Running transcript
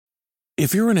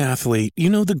If you're an athlete, you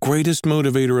know the greatest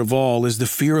motivator of all is the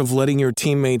fear of letting your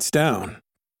teammates down.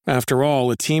 After all,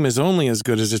 a team is only as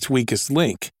good as its weakest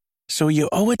link. So you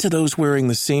owe it to those wearing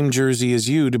the same jersey as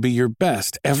you to be your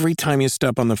best every time you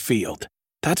step on the field.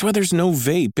 That's why there's no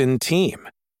vape in team.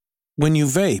 When you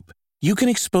vape, you can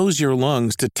expose your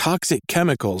lungs to toxic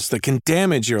chemicals that can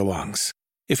damage your lungs.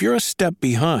 If you're a step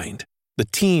behind, the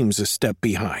team's a step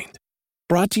behind.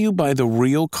 Brought to you by The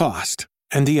Real Cost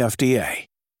and the FDA.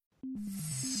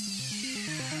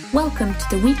 Welcome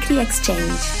to the Weekly Exchange.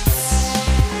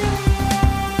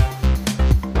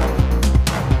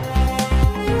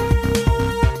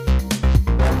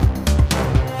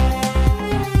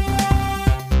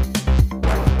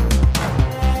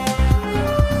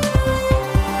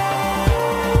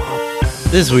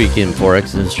 This week in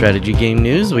Forex and Strategy Game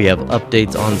News, we have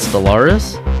updates on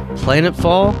Stellaris,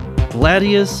 Planetfall,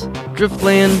 Gladius,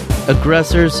 Driftland,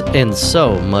 Aggressors, and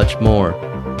so much more.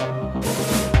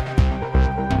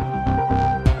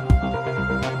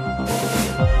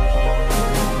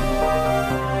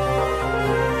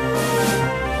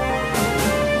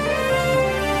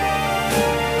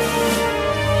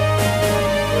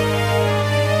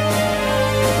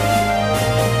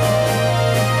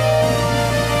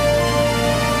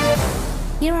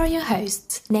 Here are your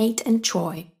hosts, Nate and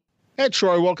Troy. Hey,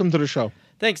 Troy, welcome to the show.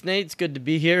 Thanks, Nate. It's good to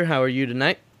be here. How are you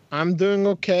tonight? I'm doing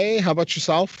okay. How about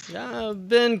yourself?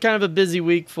 Been kind of a busy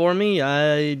week for me.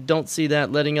 I don't see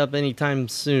that letting up anytime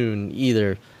soon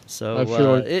either. So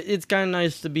it's kind of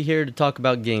nice to be here to talk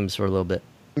about games for a little bit.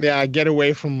 Yeah, get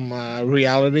away from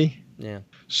reality. Yeah.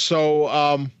 So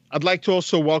I'd like to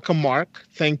also welcome Mark.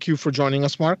 Thank you for joining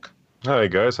us, Mark. Hi,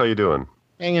 guys. How you doing?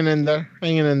 Hanging in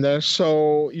there.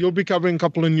 So you'll be covering a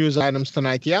couple of news items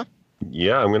tonight, yeah?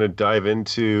 Yeah, I'm going to dive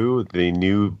into the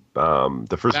new,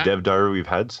 the first dev diary we've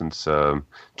had since, I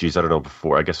don't know,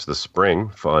 before, I guess the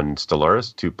spring on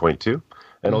Stellaris 2.2.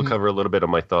 And I'll cover a little bit of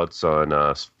my thoughts on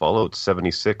Fallout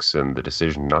 76 and the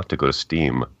decision not to go to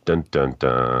Steam. Dun, dun,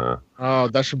 dun. Oh,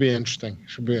 that should be interesting.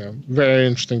 Should be very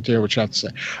interesting to hear what you have to say.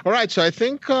 All right, so I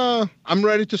think I'm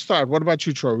ready to start. What about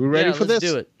you, Troy? We ready for this?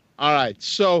 Let's do it. All right,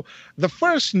 so the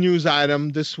first news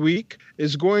item this week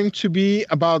is going to be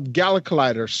about Gala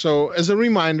Collider. So as a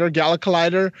reminder, Gala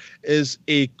Collider is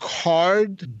a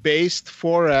card-based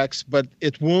Forex, but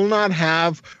it will not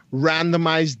have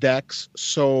randomized decks.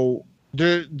 So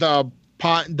the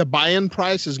buy-in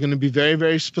price is going to be very,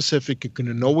 very specific. You're going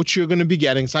to know what you're going to be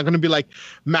getting. It's not going to be like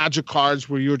Magic cards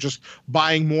where you're just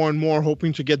buying more and more,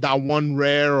 hoping to get that one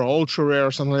rare or ultra rare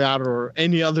or something like that, or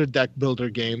any other deck builder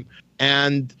game.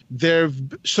 And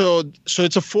so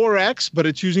it's a 4X, but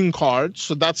it's using cards.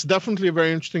 So that's definitely a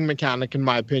very interesting mechanic, in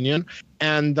my opinion.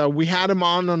 And we had him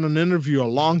on an interview a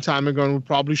long time ago, and we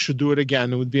probably should do it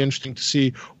again. It would be interesting to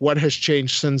see what has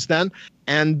changed since then.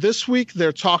 And this week,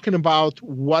 they're talking about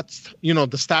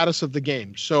the status of the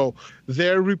game. So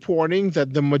they're reporting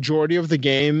that the majority of the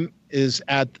game is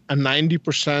at a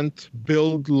 90%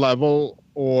 build level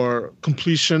or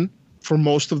completion for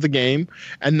most of the game.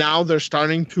 And now they're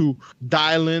starting to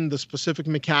dial in the specific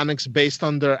mechanics based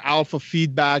on their alpha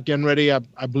feedback, getting ready, I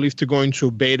believe, to go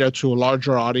into beta to a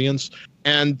larger audience.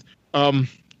 And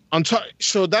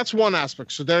so that's one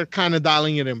aspect. So they're kind of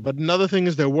dialing it in. But another thing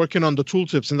is they're working on the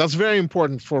tooltips. And that's very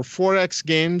important for 4X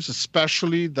games,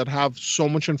 especially that have so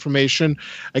much information.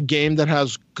 A game that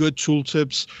has good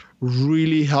tooltips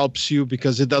really helps you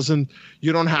because you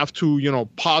don't have to,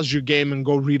 pause your game and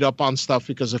go read up on stuff,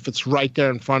 because if it's right there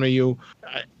in front of you,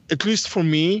 at least for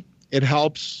me, it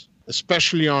helps,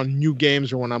 especially on new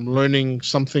games or when I'm learning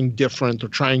something different or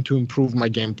trying to improve my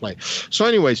gameplay. So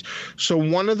anyways,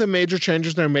 one of the major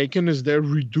changes they're making is they're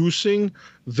reducing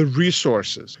the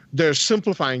resources. They're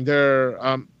simplifying. They're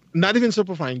not even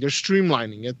simplifying, they're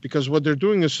streamlining it, because what they're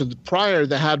doing is, prior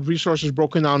they had resources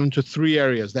broken down into three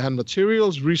areas. They had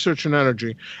materials, research, and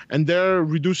energy, and they're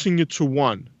reducing it to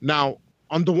one. Now,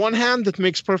 on the one hand, that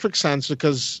makes perfect sense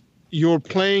because you're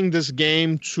playing this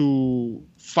game to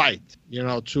fight,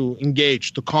 to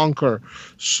engage, to conquer.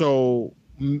 So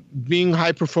being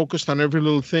hyper-focused on every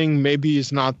little thing maybe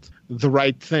is not the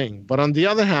right thing. But on the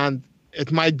other hand, it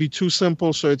might be too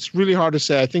simple, so it's really hard to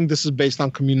say. I think this is based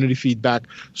on community feedback.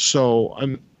 So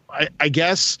I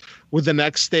guess with the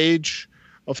next stage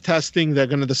of testing, they're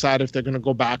going to decide if they're going to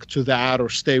go back to that or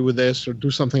stay with this or do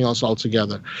something else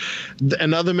altogether.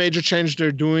 Another major change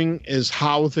they're doing is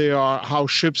how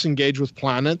ships engage with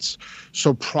planets. So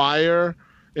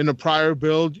in a prior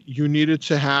build, you needed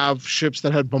to have ships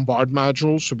that had bombard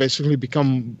modules, so basically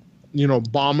become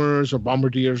bombers or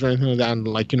bombardiers or anything like that,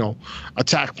 and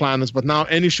attack planets. But now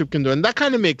any ship can do it. And that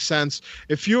kind of makes sense.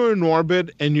 If you're in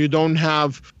orbit and you don't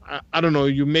have, I don't know,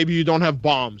 maybe you don't have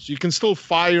bombs, you can still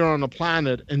fire on a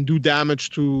planet and do damage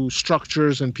to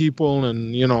structures and people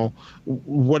and,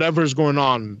 whatever's going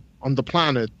on the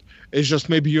planet. It's just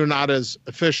maybe you're not as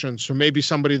efficient. So maybe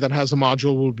somebody that has a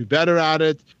module will be better at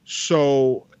it.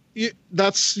 So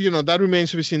that's, that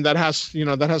remains to be seen. That has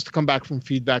to come back from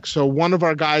feedback. So one of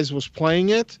our guys was playing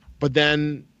it, but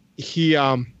then he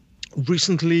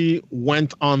recently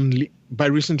went on, by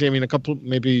recently, I mean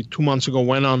maybe 2 months ago,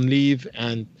 went on leave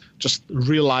and just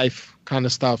real life kind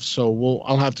of stuff. So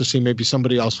I'll have to see, maybe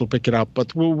somebody else will pick it up,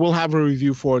 but we'll have a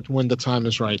review for it when the time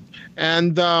is right.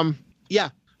 And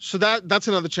so that's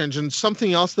another change. And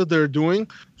something else that they're doing,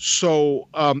 so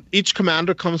each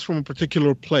commander comes from a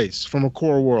particular place, from a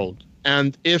core world.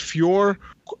 And if your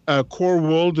core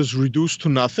world is reduced to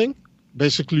nothing,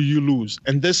 basically you lose.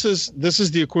 And this is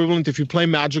the equivalent, if you play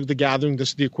Magic the Gathering, this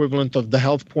is the equivalent of the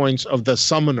health points of the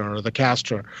summoner or the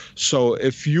caster. So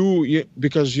if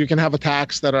because you can have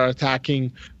attacks that are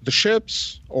attacking the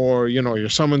ships or, your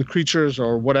summoned creatures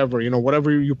or whatever,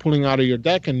 whatever you're pulling out of your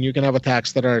deck, and you can have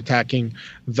attacks that are attacking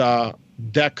the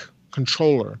deck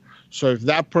controller. So if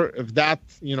that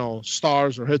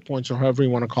stars or hit points or however you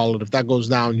want to call it, if that goes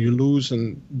down, you lose,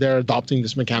 and they're adopting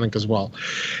this mechanic as well.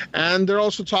 And they're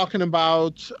also talking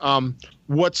about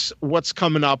what's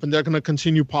coming up, and they're going to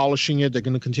continue polishing it. They're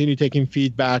going to continue taking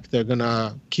feedback. They're going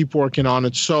to keep working on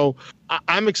it. So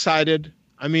I'm excited.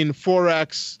 I mean,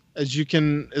 4X,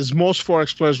 as most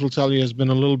 4X players will tell you, has been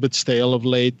a little bit stale of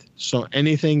late. So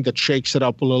anything that shakes it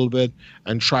up a little bit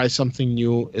and try something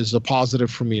new is a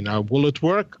positive for me. Now, will it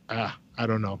work? I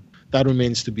don't know. That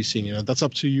remains to be seen. That's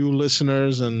up to you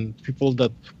listeners and people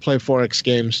that play 4X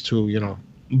games to,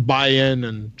 buy in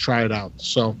and try it out.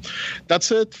 So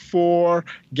that's it for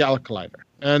Galacollider.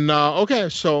 And okay,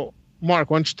 so Mark,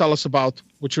 why don't you tell us about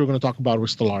what you were going to talk about with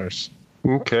Stellaris?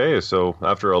 Okay, so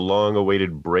after a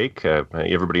long-awaited break,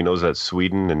 everybody knows that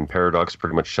Sweden and Paradox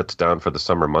pretty much shuts down for the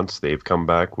summer months. They've come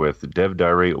back with Dev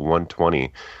Diary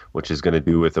 120, which is going to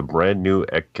do with a brand new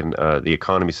the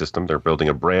economy system. They're building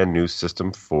a brand new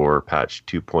system for patch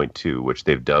 2.2, which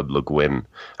they've dubbed Le Guin,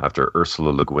 after Ursula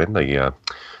Le Guin, the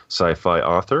sci-fi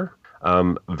author.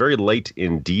 Very light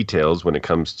in details when it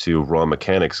comes to raw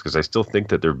mechanics, because I still think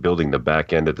that they're building the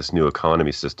back end of this new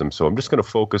economy system. So I'm just going to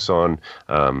focus on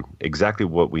exactly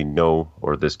what we know,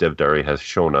 or this Dev Diary has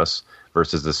shown us,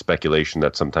 versus the speculation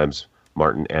that sometimes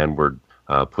Martin Anward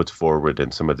puts forward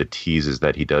and some of the teases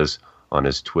that he does on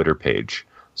his Twitter page.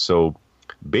 So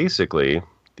basically,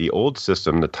 the old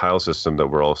system, the tile system that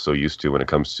we're all so used to when it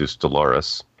comes to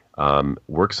Stellaris,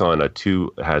 works on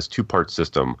has two-part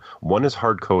system. One is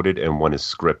hard-coded and one is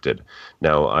scripted.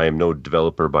 Now, I am no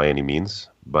developer by any means,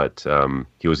 but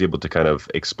he was able to kind of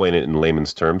explain it in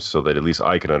layman's terms so that at least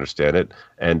I can understand it.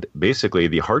 And basically,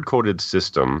 the hard-coded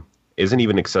system isn't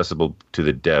even accessible to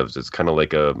the devs. It's kind of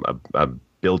like a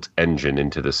built engine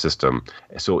into the system.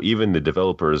 So even the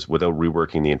developers, without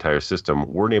reworking the entire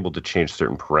system, weren't able to change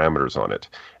certain parameters on it.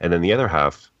 And then the other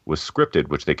half was scripted,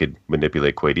 which they could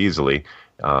manipulate quite easily,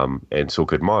 and so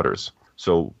could modders.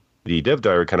 So the Dev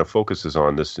Diary kind of focuses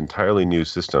on this entirely new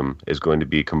system is going to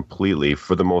be completely,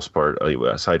 for the most part,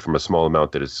 aside from a small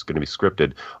amount that is going to be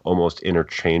scripted, almost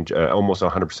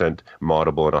 100%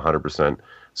 moddable and 100%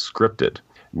 scripted.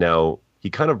 Now, he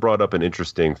kind of brought up an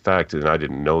interesting fact, and I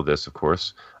didn't know this, of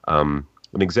course. An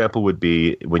example would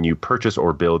be when you purchase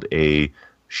or build a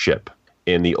ship.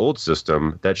 In the old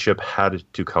system, that ship had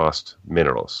to cost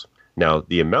minerals. Now,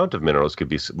 the amount of minerals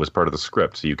was part of the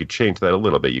script, so you could change that a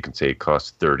little bit. You can say it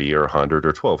costs 30 or 100 or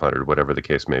 1,200, whatever the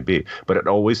case may be. But it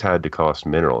always had to cost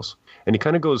minerals. And he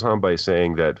kind of goes on by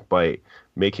saying that by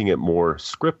making it more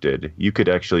scripted, you could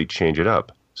actually change it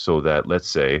up so that, let's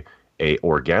say, a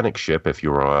organic ship, if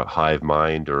you're a hive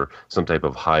mind or some type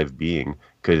of hive being,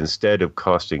 could, instead of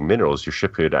costing minerals, your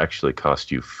ship could actually cost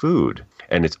you food.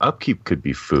 And its upkeep could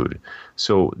be food.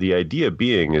 So the idea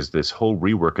being is this whole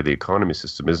rework of the economy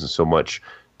system isn't so much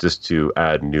just to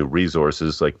add new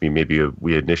resources like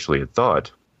we initially had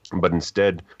thought, but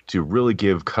instead to really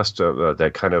give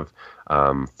that kind of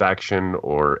faction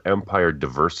or empire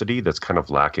diversity that's kind of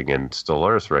lacking in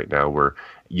Stellaris right now, where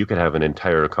you could have an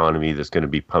entire economy that's going to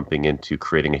be pumping into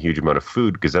creating a huge amount of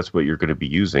food, because that's what you're going to be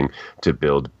using to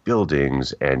build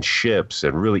buildings and ships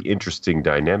and really interesting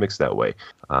dynamics that way.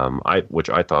 Which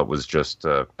I thought was just,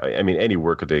 any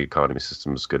work of the economy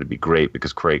system is going to be great,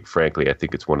 because frankly, I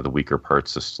think it's one of the weaker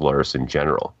parts of Stellaris in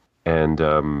general.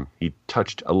 And he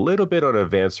touched a little bit on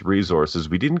advanced resources.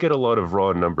 We didn't get a lot of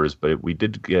raw numbers, but we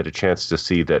did get a chance to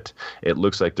see that it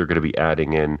looks like they're going to be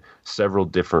adding in several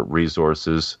different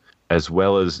resources, as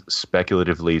well as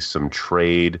speculatively some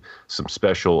trade, some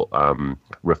special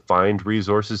refined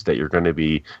resources that you're going to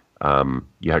be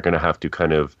you're going to have to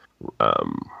kind of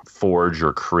forge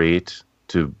or create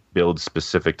to build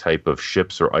specific type of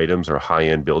ships or items or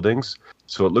high-end buildings.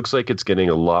 So it looks like it's getting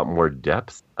a lot more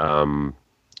depth.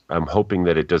 I'm hoping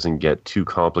that it doesn't get too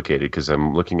complicated, because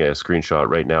I'm looking at a screenshot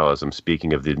right now as I'm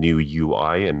speaking of the new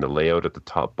UI and the layout at the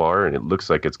top bar, and it looks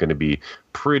like it's going to be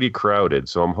pretty crowded.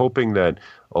 So I'm hoping that,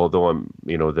 although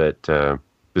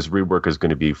this rework is going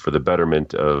to be for the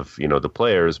betterment of, the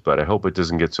players, but I hope it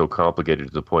doesn't get so complicated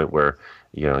to the point where,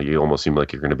 you almost seem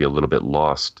like you're going to be a little bit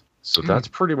lost. So that's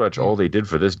pretty much all they did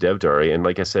for this dev diary. And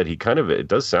like I said, it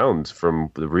does sound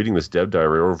from reading this dev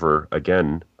diary over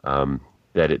again,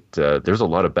 that there's a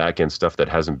lot of back-end stuff that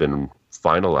hasn't been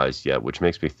finalized yet, which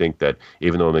makes me think that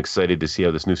even though I'm excited to see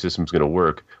how this new system is going to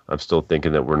work, I'm still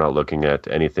thinking that we're not looking at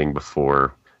anything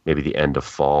before maybe the end of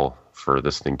fall for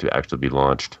this thing to actually be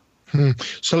launched.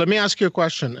 So let me ask you a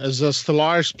question. As a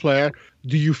Stellaris player,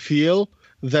 do you feel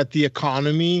that the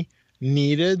economy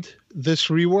needed this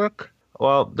rework?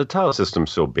 Well, the tile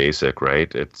system's so basic,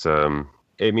 right? It's the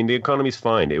economy's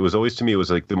fine. It was always, to me, it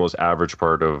was like the most average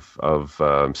part of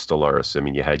Stellaris. I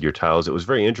mean, you had your tiles. It was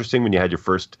very interesting when you had your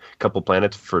first couple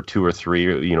planets for 2 or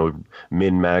 3,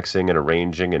 min-maxing and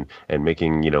arranging and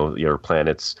making, your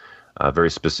planets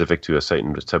very specific to a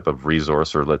certain type of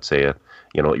resource, or let's say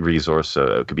resource.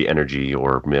 It could be energy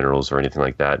or minerals or anything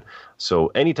like that.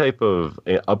 So any type of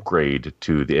upgrade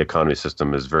to the economy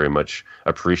system is very much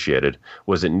appreciated.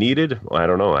 Was it needed? I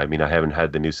don't know. I mean, I haven't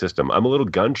had the new system. I'm a little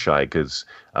gun shy because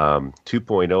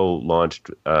 2.0 launched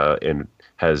and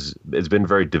it's been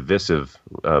very divisive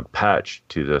patch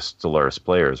to the Stellaris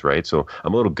players, right? So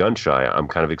I'm a little gun shy. I'm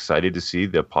kind of excited to see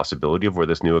the possibility of where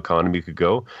this new economy could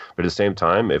go. But at the same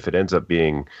time, if it ends up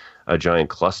being a giant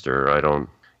cluster, I'm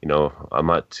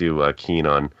not too keen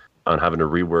on having to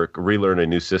relearn a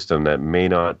new system that may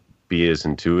not be as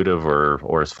intuitive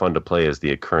or as fun to play as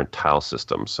the current tile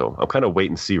system. So I'm kind of wait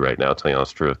and see right now, to tell you the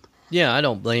honest truth. Yeah, I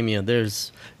don't blame you.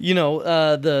 There's,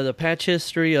 the patch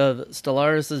history of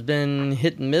Stellaris has been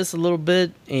hit and miss a little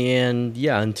bit, and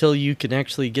yeah, until you can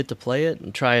actually get to play it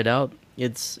and try it out,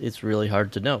 it's really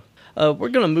hard to know. We're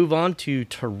going to move on to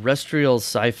terrestrial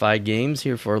sci-fi games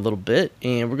here for a little bit,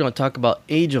 and we're going to talk about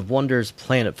Age of Wonders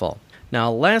Planetfall. Now,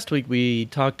 last week we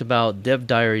talked about Dev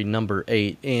Diary number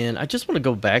 8, and I just want to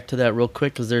go back to that real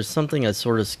quick because there's something I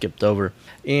sort of skipped over.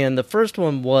 And the first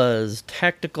one was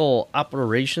tactical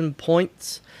operation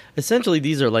points. Essentially,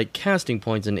 these are like casting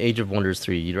points in Age of Wonders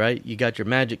 3, right? You got your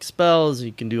magic spells,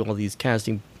 you can do all these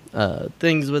casting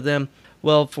things with them.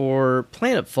 Well, for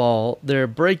Planetfall, they're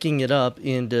breaking it up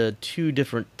into 2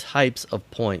 different types of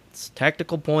points,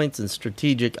 tactical points and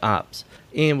strategic ops.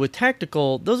 And with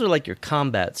tactical, those are like your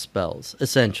combat spells,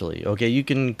 essentially. Okay, you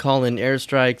can call in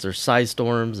airstrikes or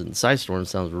psystorms, and psystorm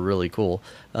sounds really cool.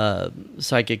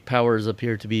 Psychic powers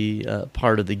appear to be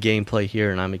part of the gameplay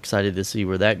here, and I'm excited to see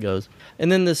where that goes.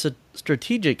 And then the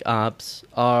strategic ops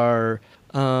are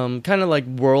kind of like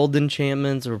world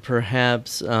enchantments, or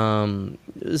perhaps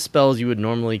spells you would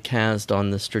normally cast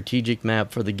on the strategic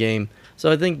map for the game. So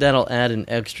I think that'll add an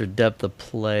extra depth of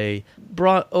play,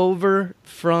 brought over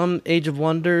from Age of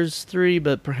Wonders 3,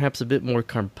 but perhaps a bit more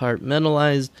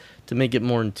compartmentalized to make it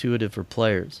more intuitive for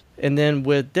players. And then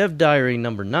with Dev Diary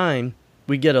number 9,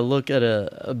 we get a look at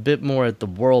a bit more at the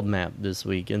world map this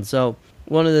week. And so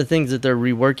one of the things that they're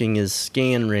reworking is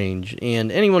scan range.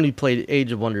 And anyone who played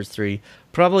Age of Wonders 3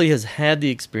 probably has had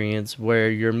the experience where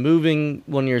you're moving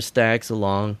one of your stacks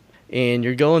along and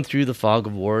you're going through the fog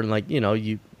of war, and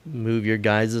you move your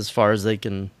guys as far as they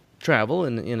can travel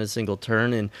in a single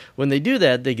turn, and when they do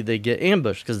that, they get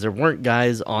ambushed because there weren't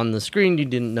guys on the screen. You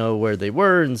didn't know where they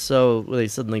were, and so they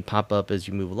suddenly pop up as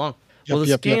you move along.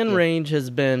 The scan range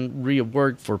has been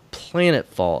reworked for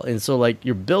Planetfall, and so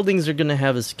your buildings are going to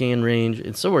have a scan range,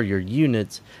 and so are your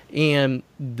units, and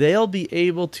they'll be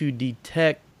able to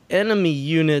detect enemy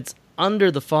units under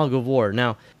the fog of war.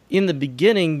 Now, in the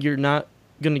beginning, you're not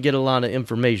going to get a lot of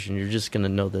information. You're just going to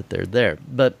know that they're there.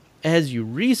 But as you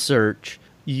research,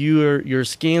 your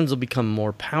scans will become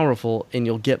more powerful, and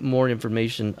you'll get more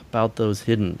information about those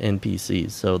hidden NPCs.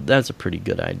 So that's a pretty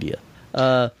good idea.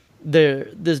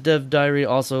 This Dev Diary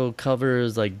also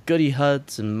covers goodie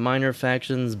huts and minor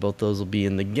factions. Both those will be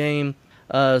in the game.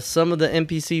 Some of the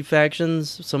NPC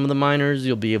factions, some of the miners,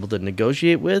 you'll be able to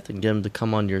negotiate with and get them to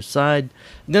come on your side.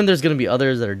 And then there's going to be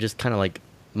others that are just kind of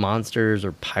monsters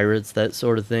or pirates, that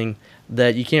sort of thing,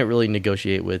 that you can't really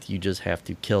negotiate with. You just have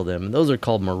to kill them. And those are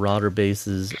called marauder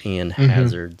bases and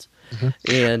hazards.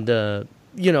 And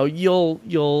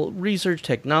you'll research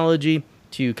technology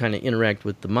to kind of interact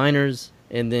with the miners,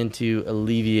 and then to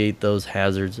alleviate those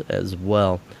hazards as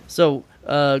well. So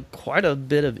quite a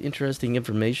bit of interesting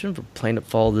information for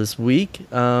Planetfall this week.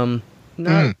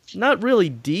 Not really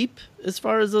deep as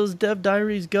far as those dev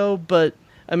diaries go, but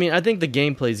I mean, I think the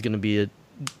gameplay is going to be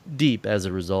deep as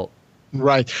a result.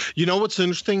 Right. You know what's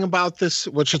interesting about this,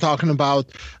 what you're talking about,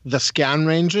 the scan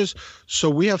ranges? So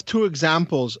we have two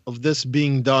examples of this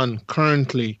being done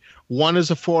currently. One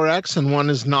is a 4X and one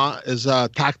is a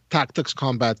tactics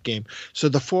combat game. So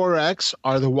the 4X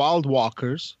are the Wild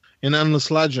Walkers in Endless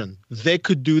Legend. They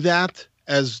could do that,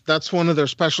 as that's one of their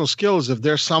special skills. If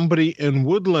there's somebody in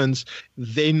woodlands,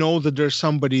 they know that there's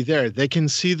somebody there. They can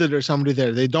see that there's somebody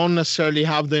there. They don't necessarily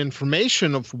have the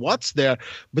information of what's there,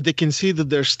 but they can see that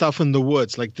there's stuff in the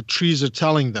woods, like the trees are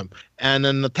telling them. And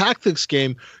in the tactics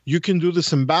game, you can do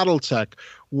this in BattleTech,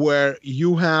 where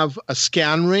you have a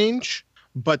scan range,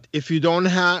 but if you don't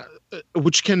have,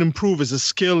 which can improve as a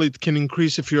skill, it can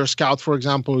increase if you're a scout, for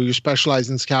example, or you specialize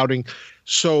in scouting.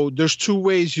 So there's two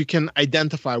ways you can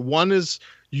identify. One is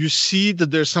you see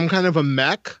that there's some kind of a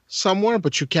mech somewhere,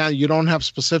 but you don't have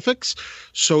specifics.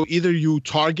 So either you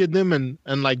target them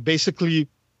and like basically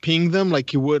ping them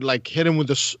like you would, like hit them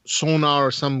with a sonar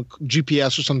or some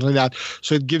GPS or something like that.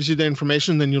 So it gives you the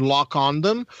information, then you lock on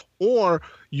them, or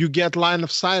you get line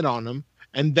of sight on them.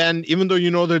 And then even though you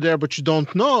know they're there, but you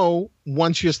don't know,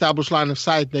 once you establish line of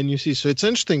sight, then you see. So it's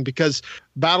interesting because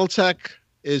BattleTech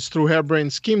is through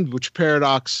Harebrained Schemed, which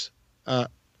Paradox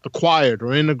acquired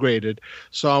or integrated.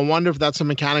 So I wonder if that's a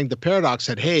mechanic that Paradox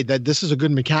said, hey, this is a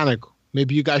good mechanic.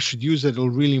 Maybe you guys should use it. It'll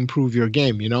really improve your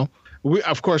game, you know?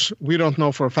 Of course, we don't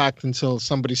know for a fact until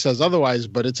somebody says otherwise,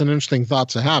 but it's an interesting thought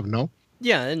to have, no?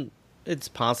 Yeah, and it's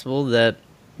possible that,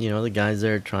 the guys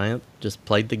there at Triumph just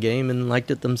played the game and liked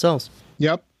it themselves.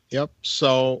 Yep.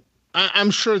 So I'm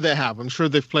sure they have. I'm sure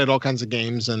they've played all kinds of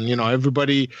games, and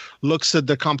everybody looks at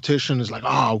the competition and is like,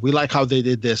 oh, we like how they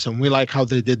did this and we like how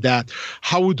they did that.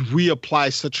 How would we apply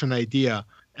such an idea?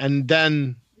 And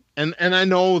then, and I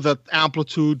know that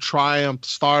Amplitude, Triumph,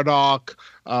 Stardock,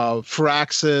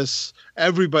 Firaxis,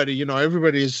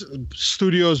 everybody's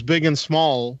studios, big and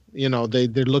small, they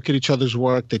look at each other's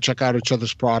work, they check out each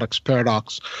other's products,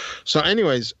 Paradox. So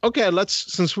anyways, okay,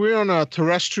 since we're on a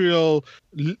terrestrial,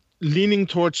 leaning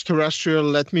towards terrestrial,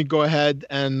 let me go ahead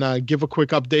and give a quick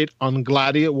update on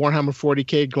Warhammer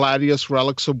 40K Gladius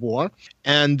Relics of War.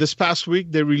 And this past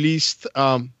week, they released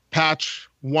patch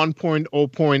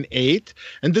 1.0.8,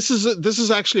 and this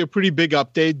is actually a pretty big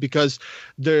update because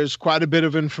there's quite a bit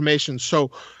of information.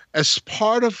 So as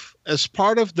part of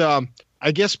the,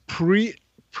 I guess,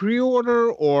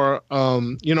 pre-order, or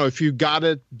if you got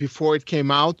it before it came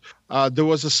out, there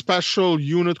was a special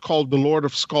unit called the Lord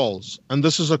of Skulls, and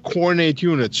this is a coordinate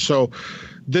unit. So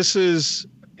this is,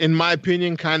 in my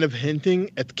opinion, kind of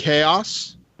hinting at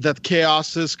chaos, that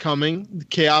chaos is coming.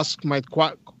 Chaos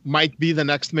might be the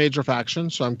next major faction,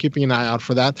 so I'm keeping an eye out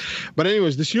for that. But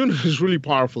anyways, this unit is really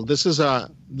powerful. This is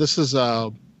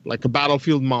like a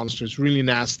battlefield monster. It's really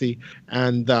nasty,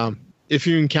 and if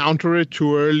you encounter it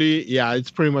too early, it's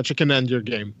pretty much, it can end your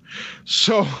game.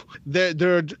 So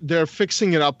they're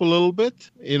fixing it up a little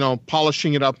bit,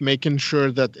 polishing it up, making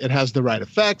sure that it has the right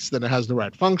effects, that it has the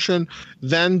right function.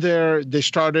 Then they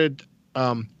started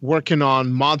working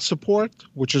on mod support,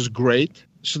 which is great.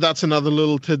 So that's another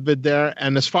little tidbit there.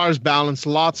 And as far as balance,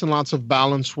 lots and lots of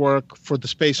balance work for the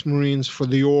Space Marines, for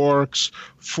the Orcs,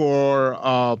 for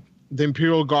the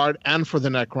Imperial Guard, and for the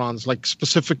Necrons, like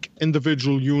specific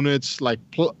individual units, like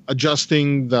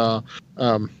adjusting the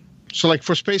so like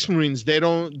for Space Marines,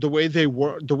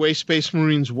 the way Space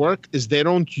Marines work is they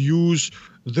don't use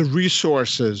the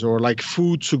resources or like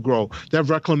food to grow. They have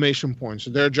reclamation points.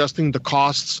 So they're adjusting the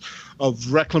costs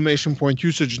of reclamation point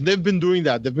usage. And they've been doing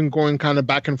that. They've been going kind of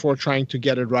back and forth trying to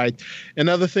get it right.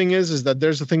 Another thing is that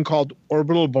there's a thing called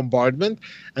orbital bombardment.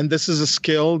 And this is a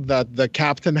skill that the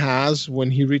captain has when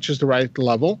he reaches the right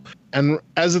level. And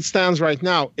as it stands right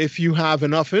now, if you have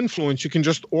enough influence, you can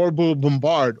just orbital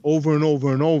bombard over and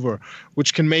over and over,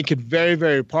 which can make it very,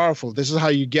 very powerful. This is how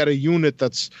you get a unit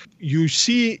that's, you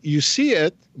see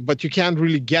it, but you can't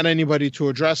really get anybody to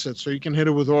address it. So you can hit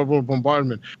it with orbital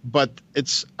bombardment. But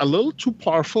it's a little too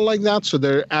powerful like that. So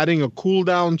they're adding a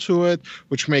cooldown to it,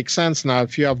 which makes sense. Now,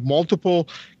 if you have multiple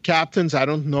captains, I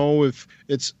don't know if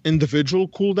it's individual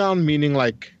cooldown, meaning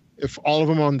like if all of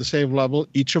them are on the same level,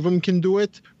 each of them can do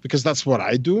it, because that's what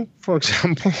I do, for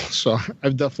example. So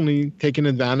I've definitely taken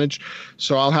advantage.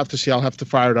 So I'll have to see. I'll have to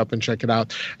fire it up and check it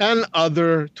out. And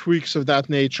other tweaks of that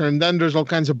nature. And then there's all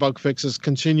kinds of bug fixes,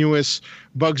 continuous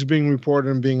bugs being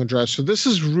reported and being addressed. So this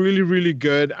is really, really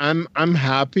good. I'm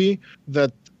happy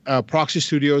that Proxy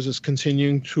Studios is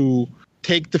continuing to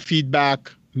take the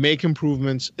feedback, make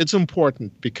improvements. It's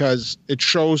important because it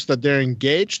shows that they're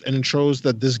engaged and it shows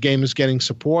that this game is getting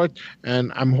support.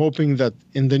 And I'm hoping that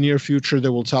in the near future, they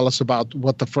will tell us about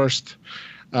what the first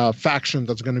faction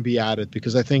that's going to be added,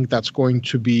 because I think that's going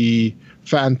to be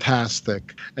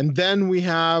fantastic. And then we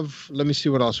have, let me see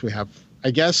what else we have.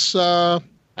 I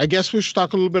guess we should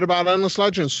talk a little bit about Endless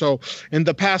Legends. So in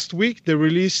the past week, they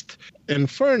released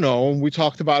Inferno. We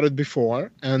talked about it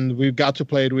before, and we've got to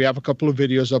play it. We have a couple of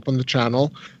videos up on the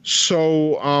channel.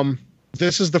 So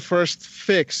this is the first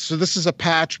fix. So this is a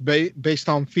patch based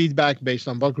on feedback, based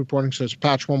on bug reporting. So it's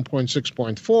patch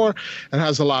 1.6.4 and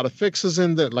has a lot of fixes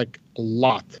in there, like a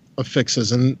lot of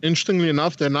fixes. And interestingly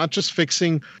enough, they're not just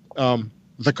fixing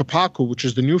the Kapaku, which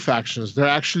is the new factions. They're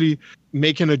actually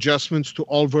making adjustments to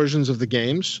all versions of the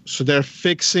games. So they're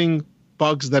fixing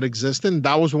bugs that exist. And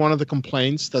that was one of the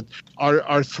complaints that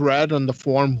our thread on the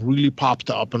forum really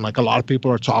popped up. And like a lot of people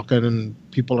are talking and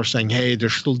people are saying, hey,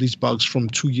 there's still these bugs from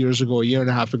 2 years ago, a year and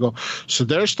a half ago. So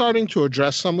they're starting to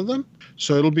address some of them.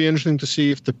 So it'll be interesting to see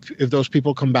if those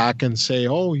people come back and say,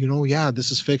 oh, yeah,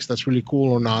 this is fixed. That's really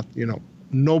cool, or not,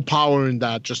 no power in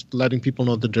that, just letting people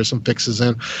know that there's some fixes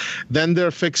in. Then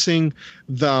they're fixing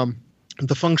the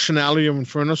functionality of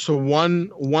Inferno. So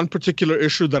one particular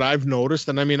issue that I've noticed,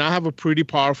 and I mean, I have a pretty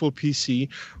powerful PC,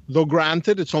 though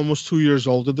granted, it's almost 2 years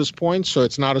old at this point, so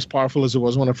it's not as powerful as it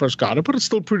was when I first got it, but it's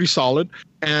still pretty solid.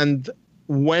 And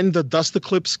when the dust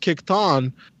eclipse kicked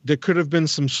on, there could have been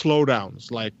some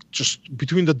slowdowns, like just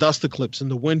between the dust eclipse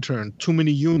and the winter and too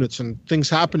many units and things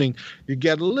happening, you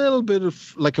get a little bit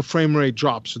of like a frame rate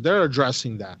drop. So they're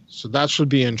addressing that. So that should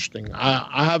be interesting.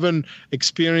 I haven't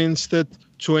experienced it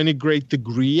to any great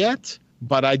degree yet,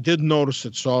 but I did notice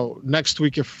it. So next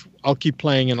week, if I'll keep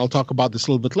playing, and I'll talk about this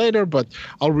a little bit later, but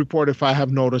I'll report if I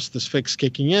have noticed this fix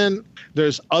kicking in.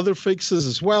 There's other fixes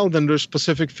as well. Then there's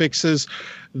specific fixes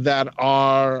that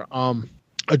are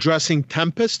addressing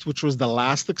Tempest, which was the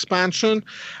last expansion.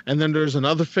 And then there's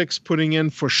another fix putting in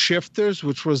for Shifters,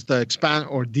 which was the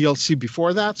DLC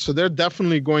before that. So they're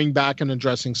definitely going back and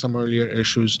addressing some earlier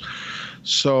issues.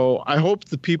 So I hope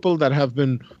the people that have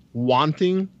been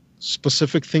wanting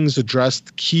specific things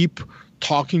addressed keep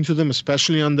talking to them,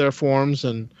 especially on their forums.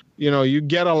 And, you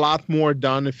get a lot more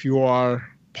done if you are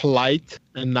polite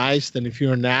and nice than if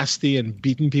you're nasty and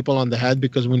beating people on the head,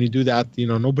 because when you do that,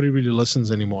 nobody really listens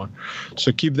anymore.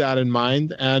 So keep that in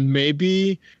mind. And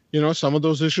maybe, some of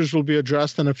those issues will be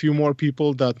addressed, and a few more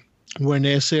people that were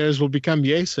naysayers will become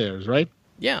yaysayers, right?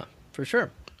 Yeah, for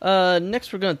sure.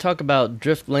 Next, we're going to talk about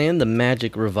Driftland, the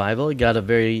Magic Revival. It got a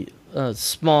very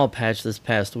small patch this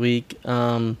past week.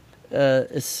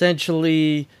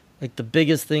 Essentially, like the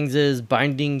biggest things is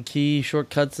binding key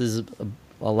shortcuts is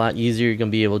a lot easier. You're going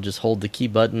to be able to just hold the key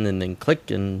button and then click,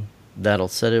 and that'll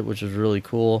set it, which is really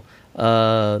cool.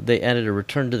 They added a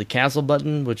return to the castle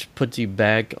button, which puts you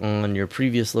back on your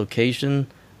previous location,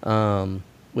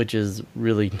 which is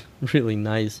really, really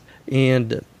nice.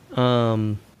 And,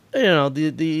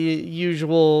 the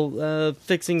usual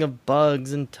fixing of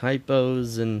bugs and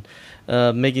typos and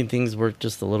making things work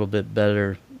just a little bit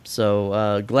better.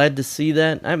 So glad to see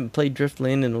that. I haven't played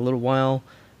Driftland in a little while,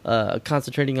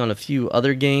 concentrating on a few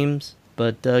other games.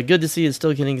 But good to see it's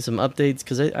still getting some updates,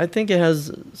 because I think it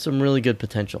has some really good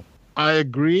potential. I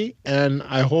agree, and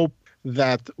I hope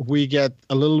that we get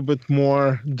a little bit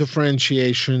more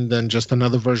differentiation than just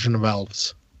another version of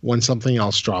Elves when something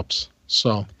else drops.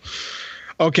 So,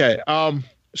 okay.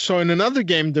 So in another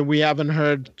game that we haven't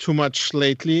heard too much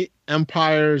lately,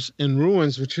 Empires in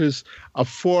Ruins, which is a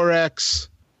 4X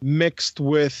mixed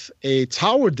with a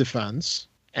tower defense.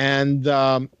 And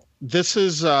this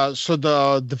is so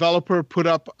the developer put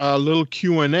up a little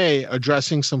Q&A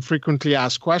addressing some frequently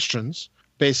asked questions.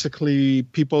 Basically,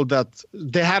 people that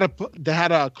they had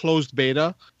a closed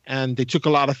beta, and they took a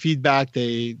lot of feedback.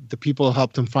 The people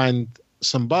helped them find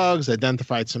some bugs,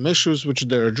 identified some issues, which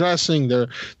they're addressing. The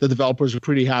developers are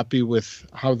pretty happy with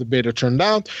how the beta turned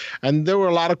out. And there were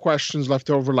a lot of questions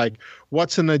left over, like,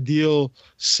 what's an ideal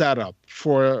setup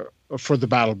for for the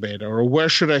battle beta, or where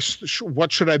should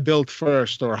what should I build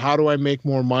first, or how do I make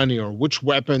more money, or which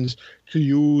weapons to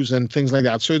use and things like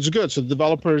that. So it's good. So the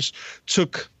developers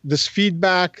took this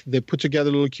feedback, they put together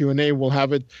a little Q&A. We'll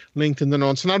have it linked in the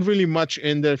notes. Not really much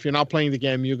in there. If you're not playing the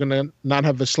game, you're going to not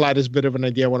have the slightest bit of an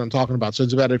idea what I'm talking about. So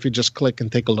it's better if you just click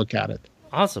and take a look at it.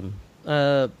 Awesome.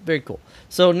 Very cool.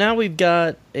 So now we've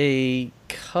got a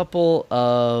couple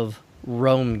of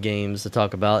Rome games to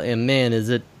talk about, and man, is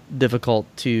it difficult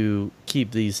to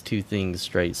keep these two things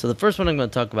straight. So the first one I'm going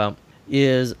to talk about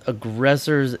is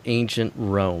Aggressor's Ancient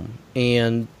Rome,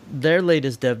 and their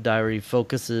latest dev diary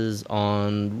focuses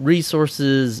on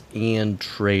resources and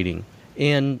trading.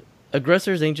 And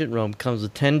Aggressor's Ancient Rome comes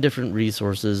with 10 different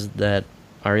resources that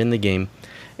are in the game,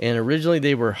 and originally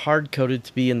they were hard-coded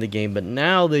to be in the game, but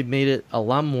now they've made it a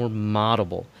lot more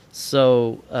moddable.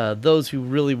 So those who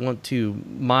really want to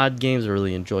mod games or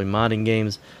really enjoy modding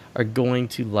games are going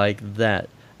to like that.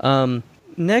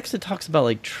 Next, it talks about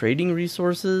like trading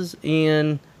resources,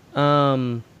 and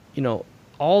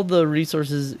all the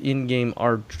resources in game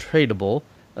are tradable.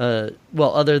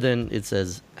 Well, other than it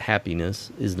says happiness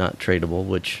is not tradable,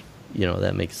 which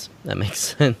that makes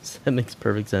sense. That makes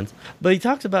perfect sense. But he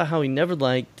talks about how he never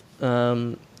liked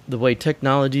the way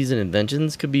technologies and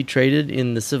inventions could be traded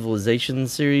in the Civilization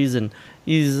series, and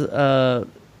he's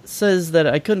says that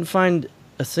I couldn't find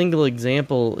a single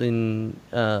example in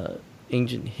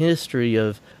ancient history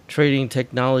of trading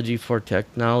technology for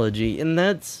technology, and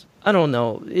that's, I don't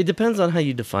know, it depends on how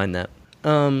you define that.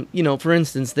 For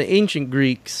instance, the ancient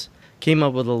Greeks came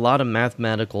up with a lot of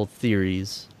mathematical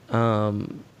theories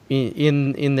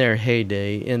in their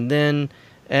heyday, and then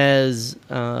as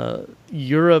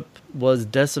Europe was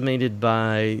decimated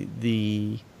by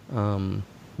the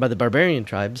barbarian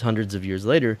tribes hundreds of years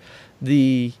later,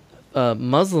 the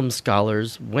Muslim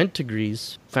scholars went to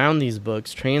Greece, found these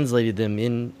books, translated them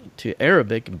into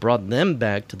Arabic, and brought them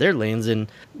back to their lands, and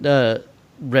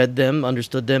read them,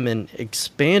 understood them, and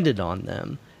expanded on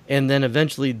them. And then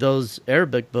eventually those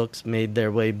Arabic books made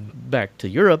their way back to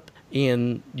Europe,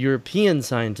 and European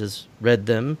scientists read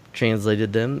them,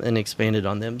 translated them, and expanded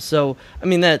on them. So, I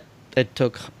mean, that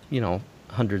took,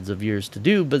 hundreds of years to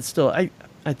do, but still, I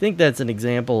think that's an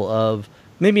example of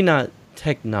maybe not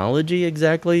technology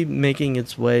exactly making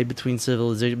its way between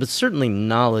civilization, but certainly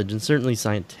knowledge, and certainly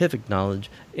scientific knowledge.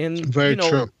 And very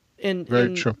true. And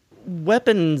true.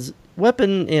 Weapon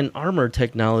and armor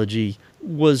technology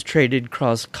was traded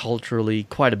cross-culturally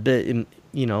quite a bit. In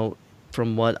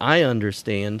from what I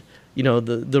understand,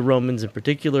 the Romans in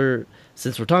particular,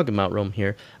 since we're talking about Rome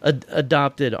here,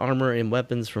 adopted armor and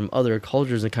weapons from other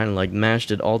cultures and kind of like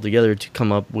mashed it all together to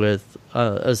come up with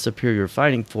a superior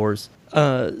fighting force.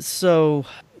 So,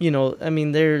 I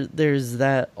mean, there's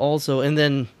that also. And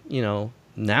then,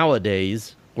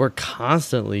 nowadays we're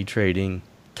constantly trading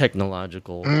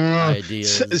technological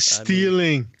ideas.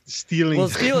 Stealing. Well,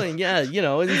 stealing, yeah,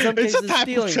 in some cases it's a type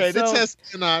stealing. Of trade. So, it's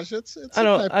espionage. It's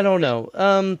I don't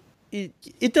know.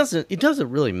 It doesn't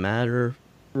really matter.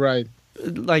 Right.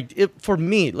 Like for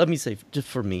me, let me say, just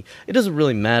for me, it doesn't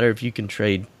really matter if you can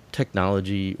trade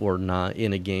technology or not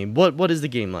in a game. What is the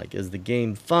game like? Is the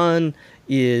game fun?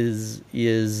 Is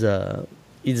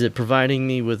it providing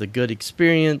me with a good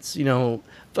experience?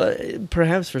 But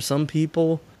perhaps for some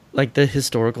people, like the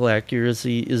historical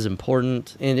accuracy is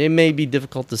important, and it may be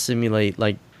difficult to simulate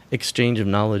like exchange of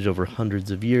knowledge over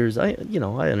hundreds of years. I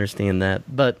understand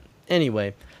that, but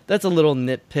anyway, that's a little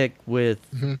nitpick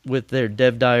with their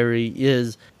dev diary.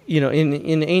 Is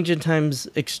in ancient times,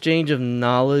 exchange of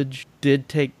knowledge did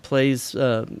take place,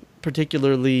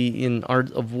 particularly in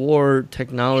art of war.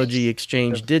 Technology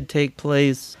exchange did take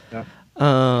place. Yeah.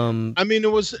 I mean,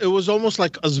 it was almost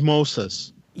like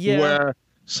osmosis, where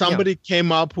somebody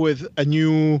came up with a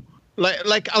new,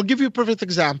 like I'll give you a perfect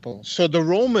example. So the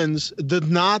Romans did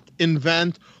not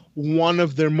invent one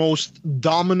of their most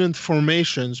dominant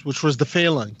formations, which was the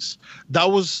phalanx. That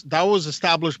was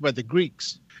established by the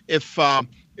Greeks. If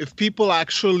people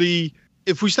actually,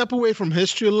 if we step away from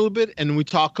history a little bit and we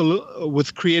talk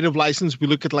with creative license, we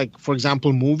look at, like, for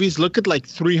example, movies. Look at like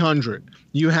 300.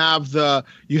 You have the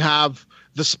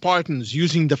Spartans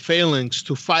using the phalanx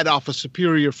to fight off a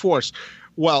superior force.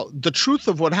 Well, the truth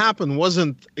of what happened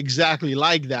wasn't exactly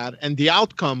like that, and the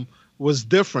outcome was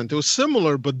different. It was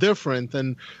similar but different,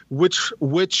 and which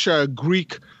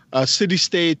Greek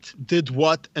city-state did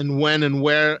what and when and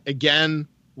where, again,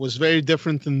 was very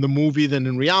different in the movie than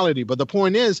in reality. But the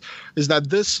point is that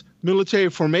this military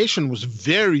formation was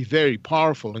very, very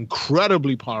powerful,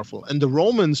 incredibly powerful. And the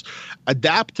Romans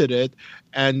adapted it,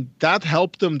 and that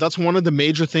helped them. That's one of the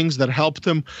major things that helped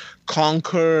them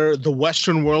conquer the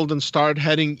Western world and start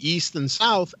heading east and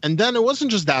south. And then it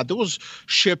wasn't just that. There was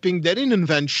shipping. They didn't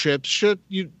invent ships.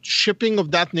 Shipping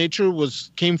of that nature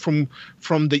came from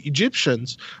the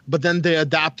Egyptians, but then they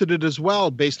adapted it as well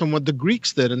based on what the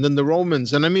Greeks did, and then the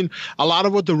Romans. And I mean, a lot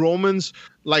of what the Romans,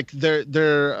 like their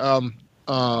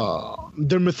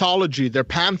mythology, their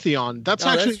pantheon. That's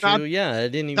actually that's true. I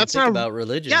didn't even think about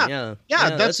religion. Yeah,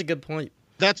 that's a good point.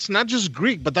 That's not just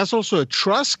Greek, but that's also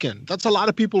Etruscan. That's a lot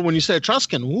of people when you say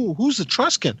Etruscan. Who's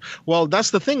Etruscan? Well,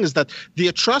 that's the thing, is that the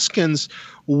Etruscans,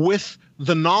 with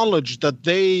the knowledge that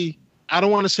they, I don't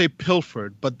want to say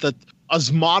pilfered, but that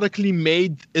osmotically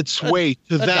made its way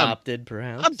to them. Adopted,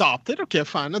 perhaps. Adopted, okay,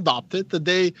 fine, adopted. That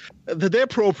they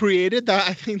appropriated.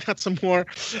 I think that's a more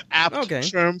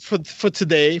apt term for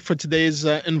today's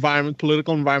environment,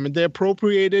 political environment. They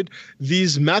appropriated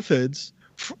these methods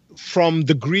from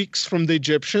the Greeks, from the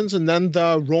Egyptians, and then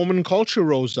the Roman culture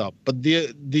rose up. But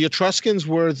the Etruscans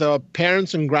were the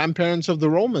parents and grandparents of the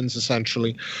Romans,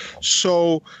 essentially.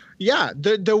 So yeah,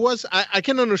 there was, I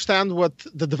can understand what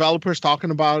the developer's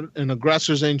talking about in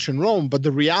Aggressor's Ancient Rome, but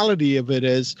the reality of it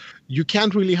is you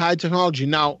can't really hide technology.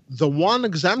 Now, the one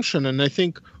exemption, and I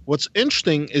think what's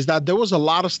interesting, is that there was a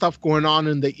lot of stuff going on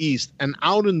in the East, and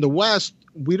out in the West,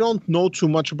 we don't know too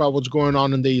much about what's going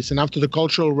on in the East. And after the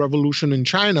Cultural Revolution in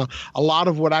China, a lot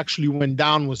of what actually went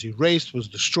down was erased, was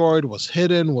destroyed, was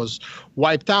hidden, was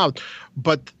wiped out.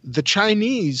 But the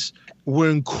Chinese were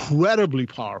incredibly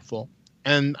powerful.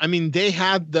 And I mean,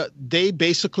 they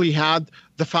basically had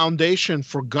the foundation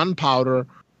for gunpowder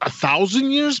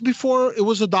 1,000 years before it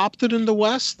was adopted in the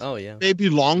West. Oh yeah, maybe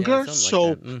longer. Yeah,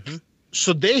 so, like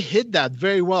so they hid that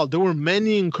very well. There were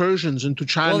many incursions into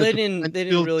China. Well, they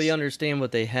didn't really understand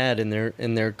what they had, and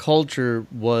their culture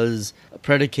was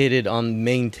predicated on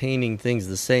maintaining things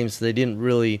the same. So they didn't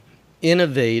really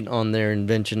innovate on their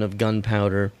invention of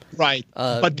gunpowder. Right.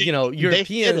 But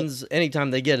Europeans,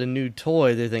 anytime they get a new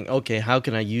toy, they think, okay, how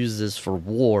can I use this for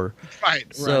war?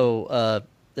 Right. So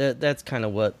that's kind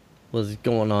of what was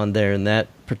going on there in that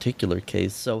particular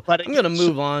case. So I'm going to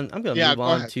move on. I'm going to move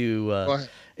on to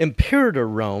Imperator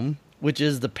Rome, which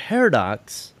is the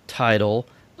Paradox title.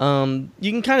 You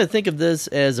can kind of think of this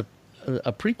as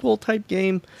a prequel type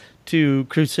game to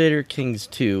Crusader Kings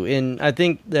 2. And I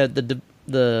think that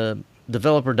the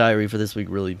developer diary for this week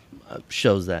really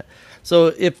shows that. So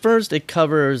at first it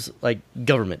covers like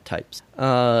government types.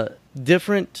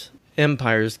 Different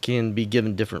empires can be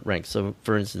given different ranks. So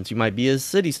for instance, you might be a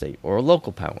city-state or a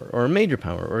local power or a major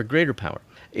power or a greater power.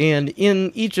 And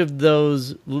in each of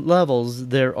those levels,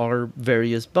 there are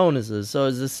various bonuses. So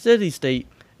as a city-state,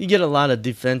 you get a lot of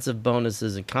defensive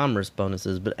bonuses and commerce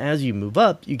bonuses, but as you move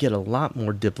up, you get a lot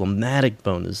more diplomatic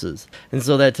bonuses. And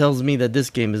so that tells me that this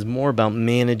game is more about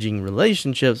managing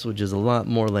relationships, which is a lot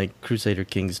more like Crusader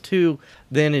Kings 2,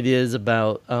 than it is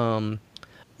about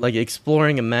like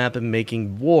exploring a map and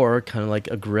making war, kind of like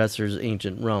Aggressor's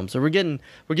Ancient Rome. So we're getting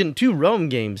two Rome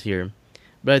games here,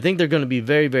 but I think they're going to be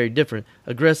very, very different.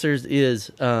 Aggressors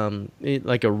is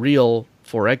like a real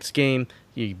 4X game.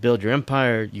 You build your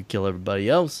empire, you kill everybody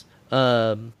else.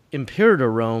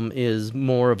 Imperator Rome is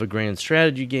more of a grand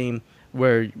strategy game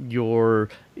where you're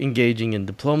engaging in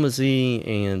diplomacy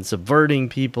and subverting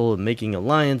people and making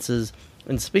alliances.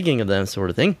 And speaking of that sort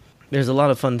of thing, there's a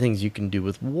lot of fun things you can do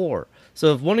with war.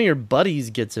 So if one of your buddies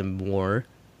gets in war,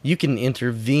 you can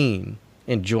intervene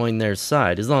and join their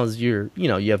side as long as you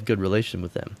have good relation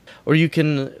with them. Or you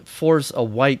can force a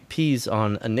white peace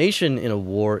on a nation in a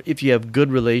war if you have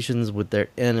good relations with their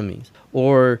enemies.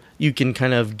 Or you can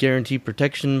kind of guarantee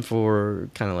protection for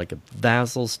kind of like a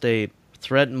vassal state,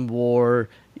 threaten war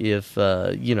if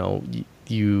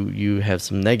you have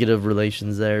some negative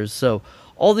relations there. So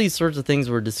all these sorts of things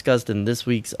were discussed in this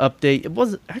week's update. It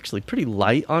was actually pretty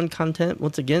light on content.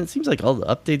 Once again, it seems like all the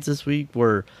updates this week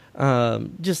were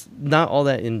just not all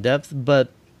that in-depth.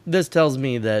 But this tells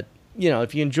me that,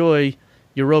 if you enjoy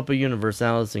Europa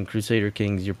Universalis and Crusader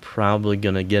Kings, you're probably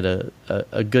going to get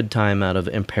a good time out of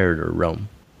Imperator Rome.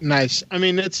 Nice. I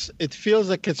mean, it feels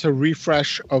like it's a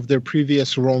refresh of their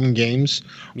previous Rome games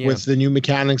with the new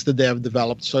mechanics that they have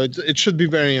developed. So it should be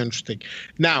very interesting.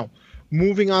 Now,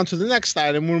 moving on to the next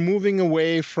item, we're moving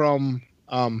away from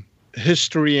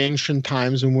history, ancient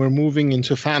times, and we're moving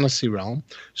into fantasy realm.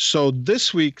 So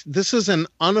this week, this is an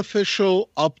unofficial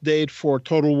update for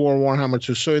Total War Warhammer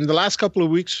 2. So in the last couple of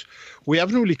weeks, we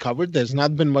haven't really covered. There's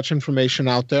not been much information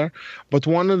out there. But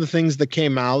one of the things that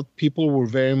came out, people were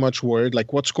very much worried,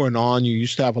 like, what's going on? You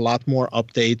used to have a lot more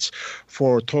updates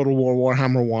for Total War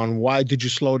Warhammer 1. Why did you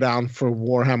slow down for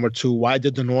Warhammer 2? Why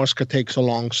did the Norska take so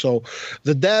long? So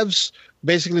the devs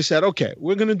basically said, okay,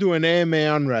 we're going to do an AMA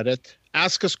on Reddit.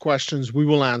 Ask us questions, we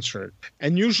will answer it.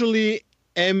 And usually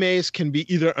AMAs can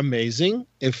be either amazing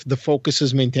if the focus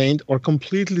is maintained or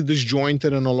completely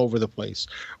disjointed and all over the place.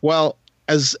 Well,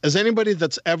 as anybody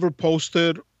that's ever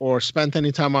posted or spent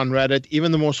any time on Reddit,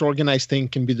 even the most organized thing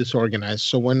can be disorganized.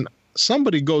 So when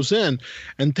somebody goes in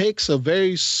and takes a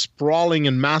very sprawling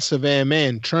and massive AMA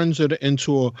and turns it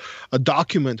into a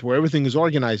document where everything is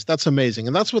organized, that's amazing.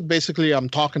 And that's what basically I'm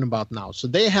talking about now. So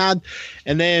they had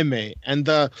an AMA, and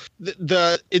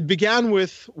it began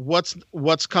with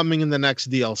what's coming in the next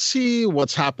DLC,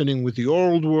 what's happening with the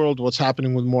old world, what's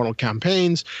happening with mortal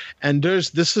campaigns. And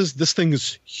this thing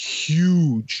is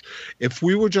huge. If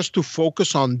we were just to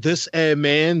focus on this AMA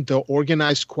and the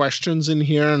organized questions in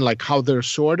here and like how they're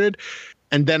sorted,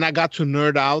 and then I got to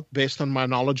nerd out based on my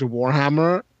knowledge of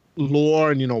Warhammer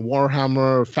lore and,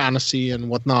 Warhammer fantasy and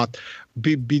whatnot,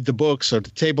 be the books or the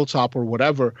tabletop or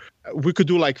whatever. We could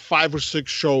do like 5 or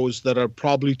 6 shows that are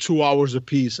probably 2 hours a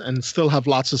piece and still have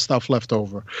lots of stuff left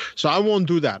over. So I won't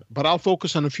do that, but I'll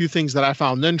focus on a few things that I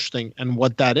found interesting. And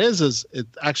what that is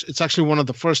it's actually one of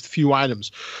the first few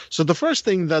items. So the first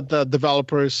thing that the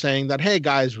developer is saying that, hey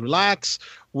guys, relax.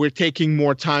 We're taking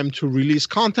more time to release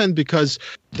content because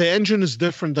the engine is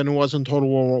different than it was in Total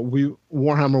War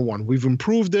Warhammer 1. We've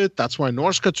improved it. That's why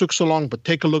Norska took so long, but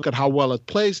take a look at how well it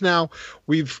plays now.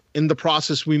 In the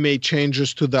process, we made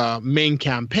changes to the main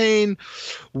campaign.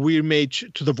 We made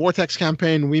to the Vortex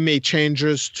campaign. We made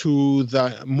changes to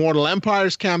the Mortal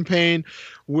Empires campaign.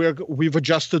 We've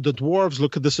adjusted the dwarves.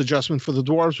 Look at this adjustment for the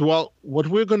dwarves. Well, what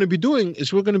we're going to be doing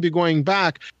is we're going to be going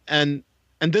back and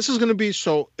this is going to be,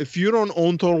 so if you don't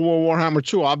own Total War Warhammer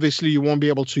 2, obviously you won't be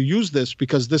able to use this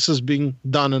because this is being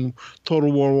done in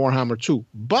Total War Warhammer 2.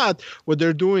 But what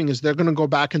they're doing is they're going to go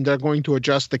back and they're going to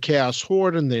adjust the Chaos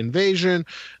Horde and the Invasion.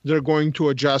 They're going to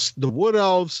adjust the Wood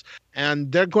Elves.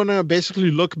 And they're going to basically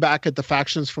look back at the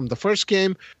factions from the first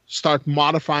game, start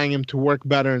modifying them to work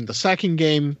better in the second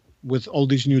game with all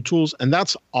these new tools. And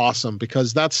that's awesome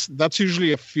because that's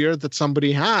usually a fear that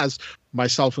somebody has,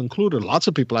 myself included. Lots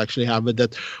of people actually have it,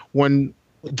 that when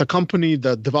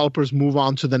the developers move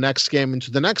on to the next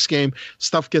game,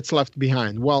 stuff gets left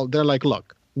behind. Well, they're like,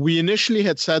 look, we initially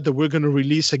had said that we're going to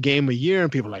release a game a year,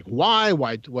 and people are like, why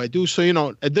do?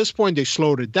 So, at this point, they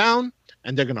slowed it down.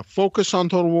 And they're going to focus on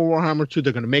Total War Warhammer 2.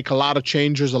 They're going to make a lot of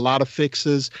changes, a lot of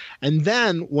fixes. And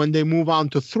then when they move on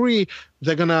to 3,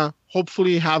 they're going to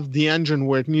hopefully have the engine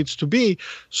where it needs to be.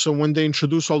 So when they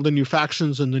introduce all the new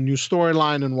factions and the new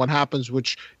storyline and what happens,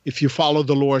 which if you follow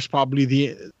the lore is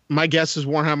probably my guess is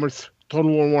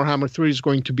Total War Warhammer 3 is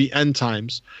going to be end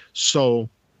times.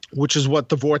 So, which is what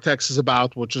the Vortex is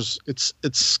about,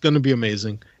 it's going to be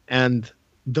amazing. And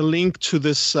the link to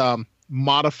this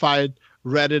modified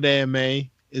Reddit AMA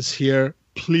is here.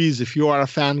 Please, if you are a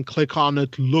fan, click on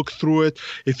it, look through it.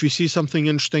 If you see something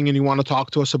interesting and you want to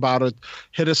talk to us about it,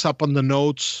 hit us up on the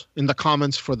notes in the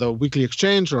comments for the weekly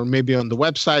exchange or maybe on the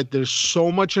website. There's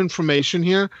so much information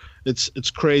here. It's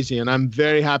crazy, and I'm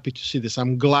very happy to see this.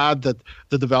 I'm glad that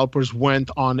the developers went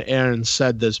on air and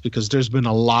said this because there's been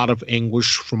a lot of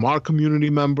anguish from our community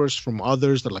members, from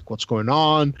others. They're like, what's going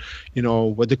on?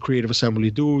 What did Creative Assembly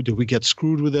do? Did we get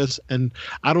screwed with this? And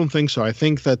I don't think so. I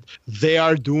think that they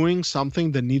are doing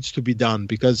something that needs to be done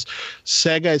because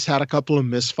Sega has had a couple of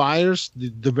misfires,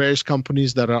 the various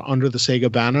companies that are under the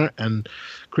Sega banner, and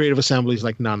Creative Assembly is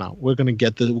like, no, we're going to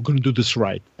get this. We're going to do this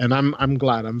right. And I'm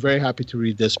glad. I'm very happy to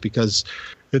read this because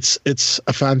it's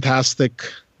a fantastic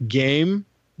game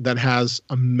that has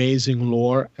amazing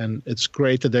lore, and it's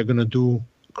great that they're going to do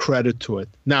credit to it.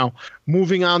 Now,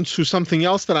 moving on to something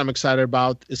else that I'm excited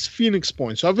about is Phoenix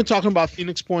Point. So I've been talking about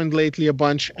Phoenix Point lately a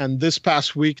bunch, and this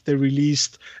past week they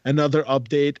released another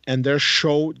update, and they're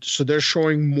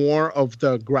showing more of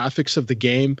the graphics of the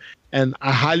game. And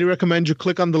I highly recommend you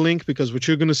click on the link because what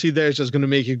you're going to see there is just going to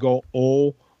make you go,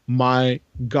 oh my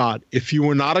God. If you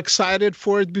were not excited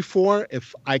for it before,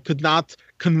 if I could not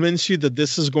convince you that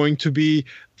this is going to be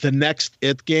the next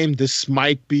It game, this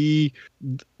might be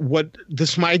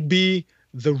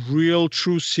the real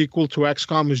true sequel to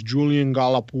XCOM is Julian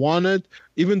Gollop wanted.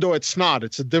 Even though it's not,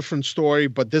 it's a different story,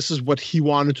 but this is what he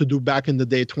wanted to do back in the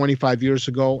day 25 years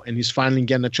ago, and he's finally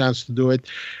getting a chance to do it.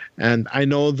 And I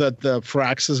know that the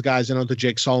Firaxis guys, the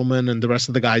Jake Solomon and the rest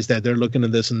of the guys that they're looking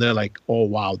at this and they're like, oh,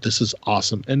 wow, this is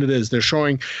awesome. And it is. They're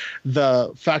showing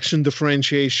the faction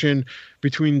differentiation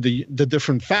between the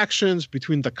different factions,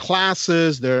 between the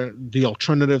classes, the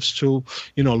alternatives to,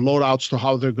 loadouts to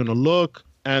how they're going to look.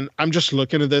 And I'm just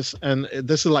looking at this, and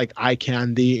this is like eye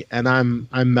candy, and I'm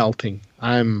melting.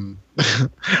 I'm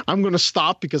going to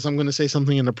stop because I'm going to say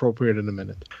something inappropriate in a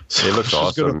minute. So it looks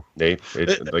awesome, Nate.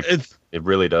 It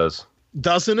really does.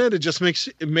 Doesn't it? It just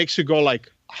makes you go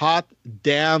like, hot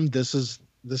damn! This is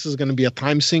going to be a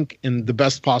time sink in the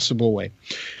best possible way.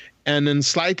 And in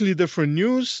slightly different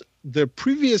news, the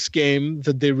previous game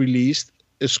that they released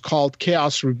is called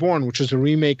Chaos Reborn, which is a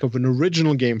remake of an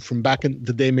original game from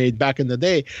made back in the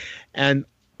day. And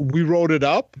we wrote it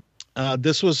up.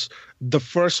 This was the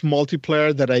first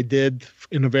multiplayer that I did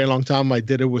in a very long time. I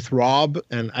did it with Rob,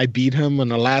 and I beat him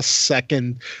in a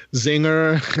last-second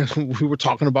zinger. We were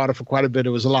talking about it for quite a bit.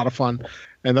 It was a lot of fun.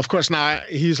 And, of course, now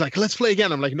he's like, let's play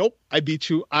again. I'm like, nope, I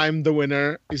beat you. I'm the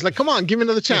winner. He's like, come on, give me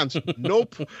another chance.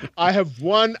 Nope, I have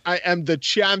won. I am the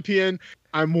champion.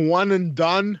 I'm one and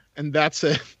done, and that's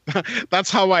it. That's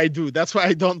how I do. That's why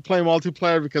I don't play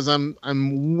multiplayer, because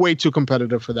I'm way too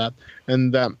competitive for that.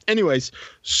 And anyways,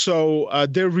 so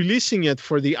they're releasing it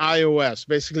for the iOS,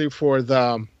 basically for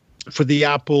the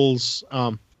Apple's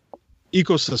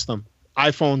ecosystem,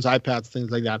 iPhones, iPads,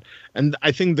 things like that. And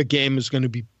I think the game is going to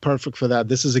be perfect for that.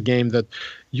 This is a game that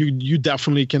you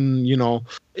definitely can,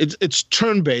 it's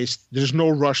turn-based. There's no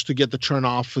rush to get the turn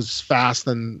off as fast,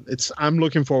 and I'm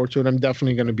looking forward to it. I'm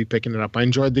definitely going to be picking it up. I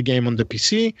enjoyed the game on the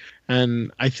PC,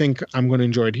 and I think I'm going to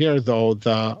enjoy it here, though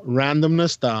the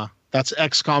randomness, that's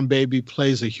XCOM, baby,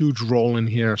 plays a huge role in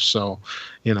here. So,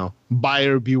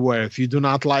 buyer beware. If you do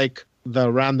not like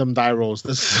the random die rolls,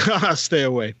 stay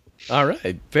away. All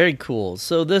right, very cool.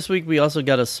 So this week we also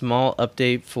got a small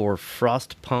update for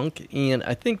Frostpunk, and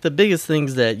I think the biggest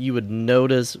things that you would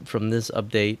notice from this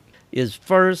update is,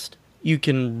 first, you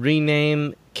can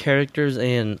rename characters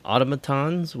and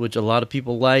automatons, which a lot of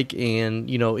people like, and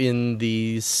in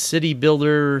the city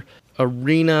builder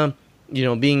arena,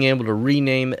 being able to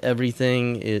rename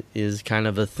everything is kind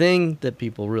of a thing that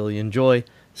people really enjoy.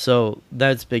 So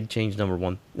that's big change number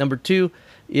one. Number two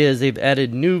is they've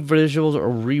added new visuals or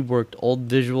reworked old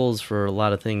visuals for a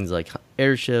lot of things like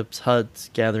airships, huts,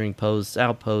 gathering posts,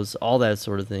 outposts, all that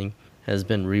sort of thing has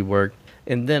been reworked.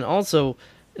 And then also,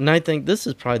 and I think this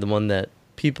is probably the one that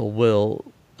people will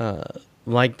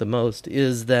like the most,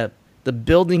 is that the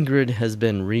building grid has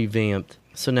been revamped.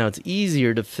 So now it's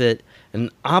easier to fit an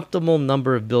optimal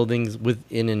number of buildings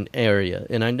within an area.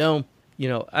 And I know,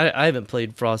 I haven't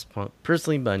played Frostpunk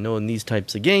personally, but I know in these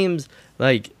types of games,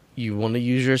 like, you want to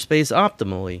use your space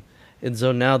optimally. And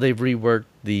so now they've reworked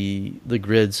the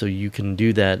grid so you can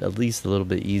do that at least a little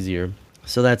bit easier.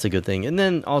 So that's a good thing. And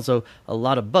then also a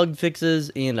lot of bug fixes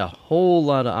and a whole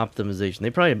lot of optimization. They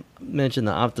probably mentioned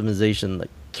the optimization like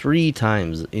 3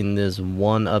 times in this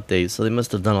one update, so they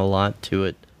must have done a lot to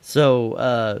it.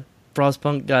 So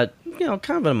Frostpunk got,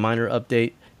 kind of a minor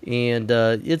update, and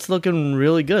it's looking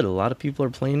really good. A lot of people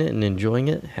are playing it and enjoying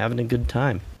it, having a good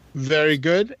time. Very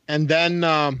good. And then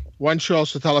why don't you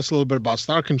also tell us a little bit about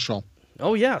Star Control?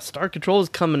 Oh, yeah. Star Control is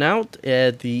coming out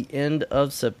at the end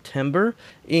of September.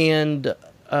 And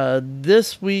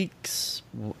this week's,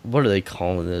 what are they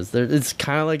calling this? It's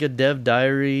kind of like a dev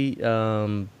diary.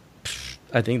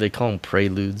 I think they call them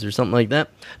preludes or something like that.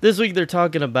 This week they're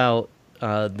talking about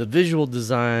the visual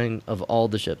design of all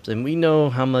the ships. And we know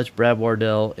how much Brad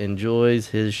Wardell enjoys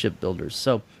his shipbuilders.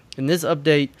 So in this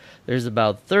update, there's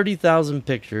about 30,000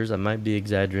 pictures. I might be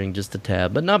exaggerating just a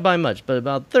tad, but not by much, but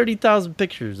about 30,000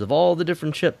 pictures of all the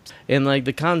different ships and like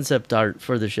the concept art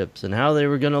for the ships and how they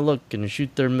were going to look and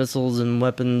shoot their missiles and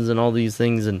weapons and all these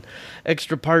things and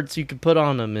extra parts you could put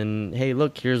on them. And hey,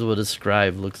 look, here's what a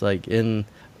scribe looks like in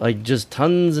like just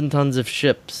tons and tons of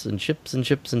ships and ships and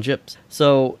ships and ships.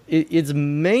 So it's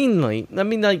mainly,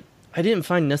 I didn't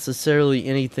find necessarily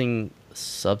anything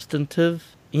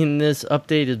substantive in this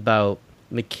update about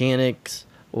mechanics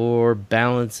or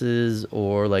balances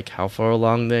or like how far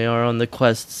along they are on the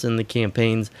quests and the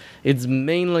campaigns. It's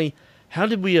mainly how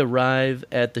did we arrive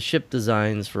at the ship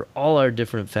designs for all our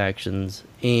different factions.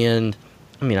 And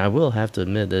I will have to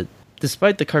admit that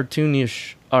despite the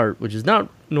cartoonish art, which is not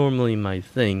normally my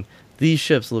thing, these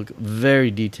ships look very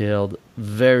detailed,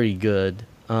 very good.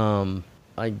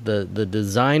 Like the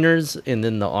designers and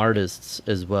then the artists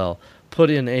as well put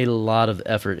in a lot of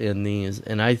effort in these,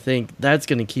 and I think that's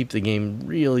going to keep the game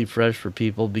really fresh for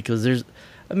people because there's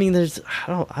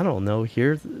I don't know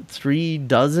here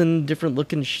 36 different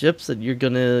looking ships that you're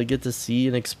gonna get to see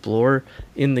and explore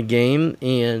in the game,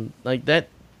 and like that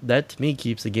to me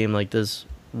keeps a game like this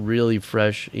really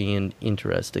fresh and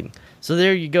interesting. So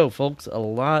there you go, folks. A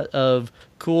lot of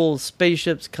cool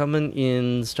spaceships coming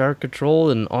in Star Control,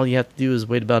 and all you have to do is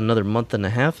wait about another month and a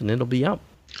half, and it'll be out.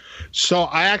 So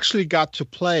I actually got to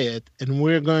play it, and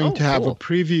we're going to have a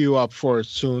preview up for it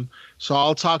soon. So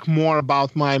I'll talk more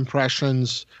about my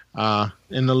impressions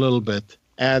in a little bit.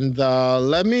 And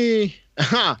let me...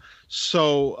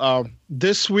 So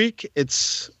this week,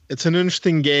 it's an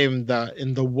interesting game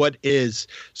in the what is.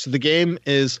 So the game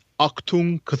is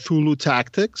Achtung Cthulhu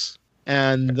Tactics.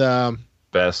 And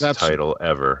best title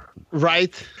ever.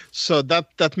 Right. So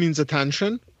that means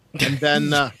attention. And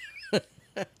then...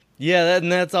 yeah,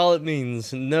 that's all it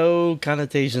means. No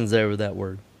connotations there with that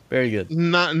word. Very good.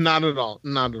 Not at all.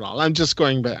 Not at all. I'm just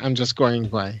going by. I'm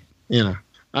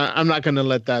not going to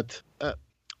let that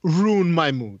ruin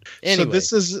my mood. Anyway.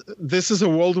 So this is a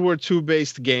World War II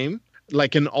based game,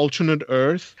 like an alternate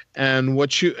Earth. And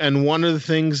one of the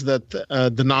things that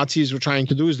the Nazis were trying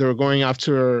to do is they were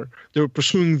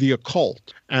pursuing the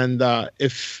occult. And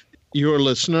if you're a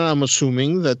listener, I'm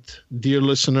assuming that dear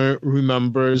listener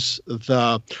remembers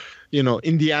the,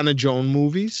 Indiana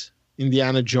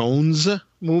Jones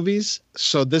movies.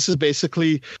 So this is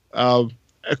basically a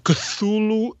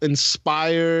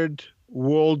Cthulhu-inspired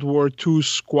World War II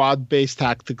squad-based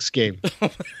tactics game.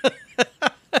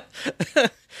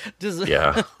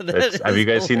 Yeah. Have you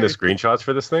guys seen the screenshots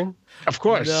for this thing? Of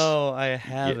course. No, I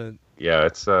haven't. Yeah,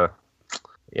 it's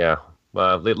yeah.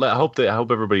 I hope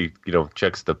everybody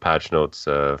checks the patch notes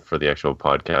for the actual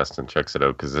podcast and checks it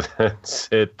out because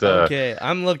it. Okay,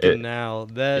 I'm looking now.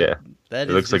 That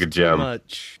looks like a gem. Too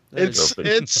much. It's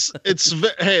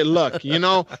hey, look,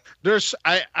 there's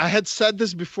I had said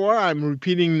this before. I'm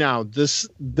repeating now. This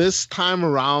time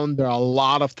around, there are a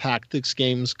lot of tactics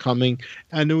games coming,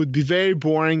 and it would be very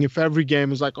boring if every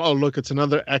game is like, oh, look, it's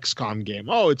another XCOM game.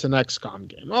 Oh, it's an XCOM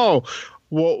game. Oh.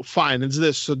 Well, fine, it's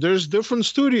this. So there's different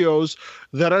studios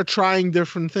that are trying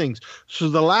different things. So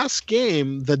the last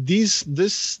game that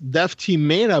this dev team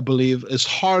made, I believe, is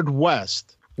Hard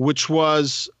West, which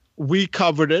we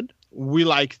covered it. We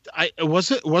liked.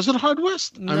 Was it Hard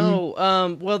West? No.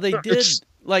 Well, they did.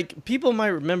 Like, people might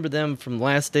remember them from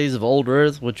Last Days of Old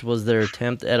Earth, which was their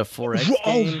attempt at a 4X game.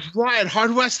 Oh, right.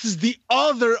 Hard West is the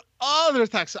other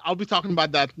tax. I'll be talking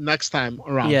about that next time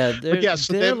around. Yeah,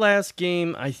 their last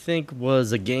game, I think,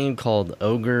 was a game called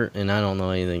Ogre, and I don't know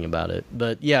anything about it.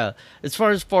 But, yeah, as far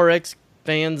as 4X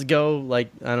fans go, like,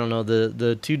 I don't know,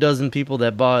 the 24 people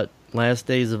that bought Last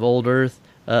Days of Old Earth,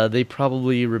 they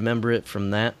probably remember it from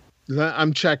that.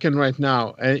 I'm checking right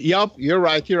now. Yep, you're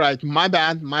right. My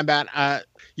bad.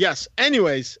 Yes.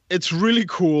 Anyways, it's really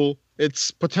cool.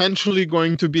 It's potentially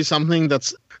going to be something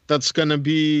that's going to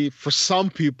be for some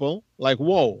people like,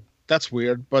 whoa, that's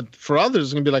weird. But for others,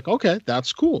 it's going to be like, okay,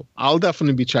 that's cool. I'll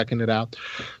definitely be checking it out.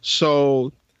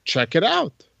 So check it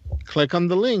out. Click on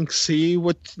the link. See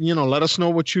what, let us know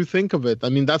what you think of it. I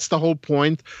mean, that's the whole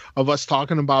point of us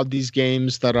talking about these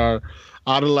games that are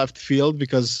out of left field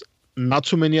because not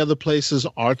too many other places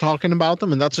are talking about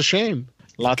them. And that's a shame.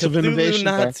 Lots of innovation.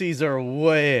 Nazis are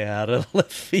way out of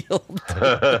left field.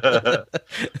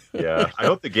 Yeah, I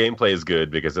hope the gameplay is good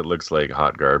because it looks like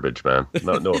hot garbage, man.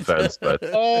 No offense, but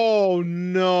oh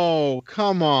no,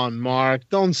 come on, Mark,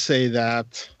 don't say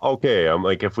that. Okay, I'm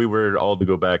like, if we were all to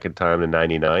go back in time to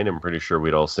 '99, I'm pretty sure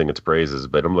we'd all sing its praises.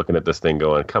 But I'm looking at this thing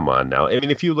going, come on now. I mean,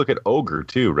 if you look at Ogre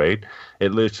too, right?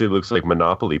 It literally looks like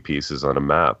Monopoly pieces on a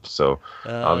map. So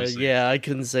yeah, I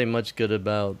couldn't say much good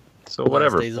about. So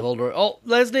whatever. Last Days of Old Earth. Oh,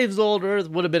 Last Days of Old Earth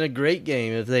would have been a great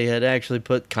game if they had actually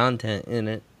put content in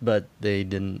it, but they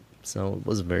didn't, so it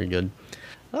wasn't very good.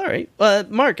 All right.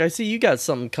 Mark, I see you got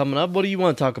something coming up. What do you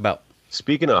want to talk about?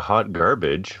 Speaking of hot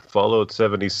garbage, Fallout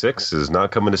 76 is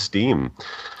not coming to Steam.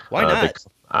 Why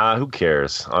not? Who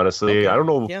cares? Honestly, I don't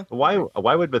know. Yeah.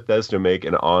 Why would Bethesda make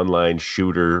an online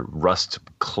shooter Rust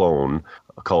clone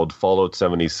called Fallout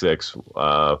 76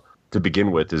 to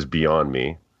begin with is beyond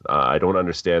me. I don't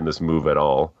understand this move at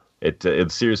all.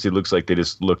 It seriously looks like they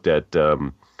just looked at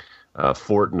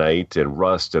Fortnite and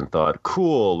Rust and thought,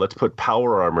 cool, let's put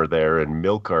power armor there and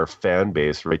milk our fan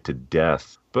base right to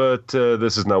death. But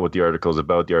this is not what the article is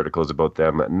about. The article is about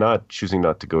them choosing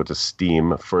not to go to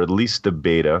Steam for at least the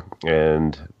beta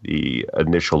and the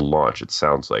initial launch, it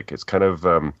sounds like. It's kind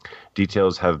of,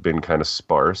 details have been kind of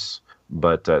sparse.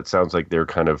 but it sounds like they're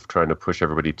kind of trying to push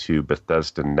everybody to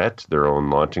Bethesda Net, their own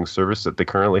launching service that they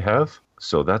currently have.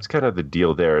 So that's kind of the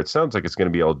deal there. It sounds like it's going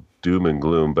to be all doom and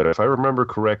gloom, but if I remember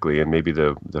correctly, and maybe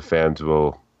the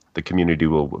community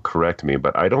will correct me,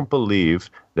 but I don't believe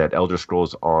that Elder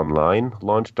Scrolls Online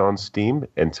launched on Steam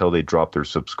until they dropped their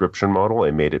subscription model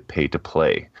and made it pay to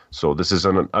play. So this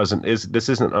isn't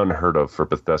unheard of for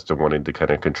Bethesda wanting to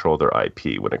kind of control their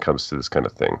IP when it comes to this kind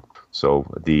of thing. So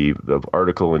the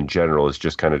article in general is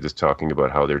just kind of just talking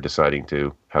about how they're deciding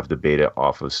to have the beta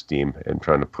off of Steam and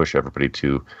trying to push everybody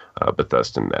to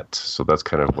Bethesda Net. So that's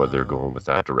kind of what they're going with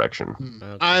that direction.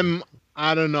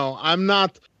 I don't know. I'm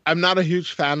not a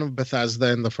huge fan of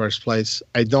Bethesda in the first place.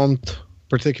 I don't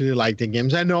particularly like the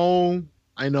games. I know.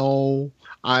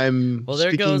 I'm well.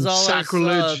 There goes all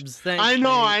sacrilege. Our subs. Thanks,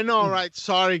 I know. Right?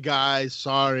 Sorry, guys.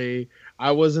 Sorry.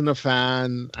 I wasn't a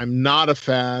fan. I'm not a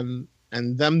fan.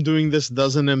 And them doing this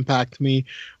doesn't impact me.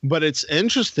 But it's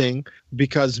interesting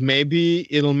because maybe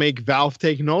it'll make Valve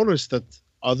take notice that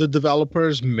other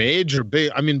developers, major,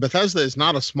 big. I mean, Bethesda is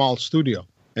not a small studio.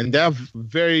 And they have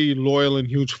very loyal and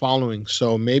huge following.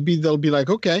 So maybe they'll be like,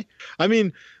 okay. I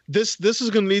mean, this is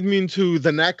going to lead me into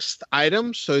the next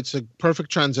item. So it's a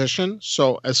perfect transition.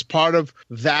 So as part of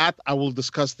that, I will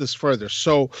discuss this further.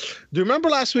 So do you remember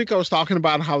last week I was talking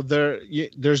about how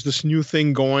there's this new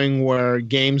thing going where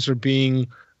games are being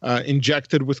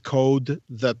injected with code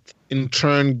that in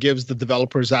turn gives the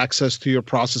developers access to your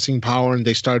processing power and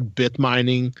they start bit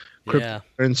mining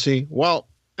cryptocurrency? Well,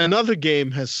 another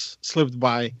game has slipped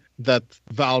by that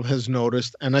Valve has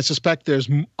noticed, and I suspect there's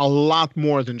a lot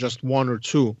more than just one or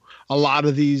two. A lot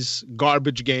of these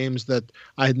garbage games that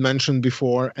I had mentioned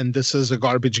before, and this is a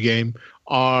garbage game,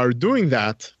 are doing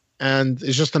that. And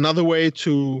it's just another way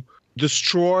to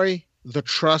destroy the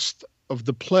trust of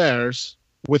the players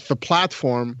with the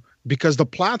platform, because the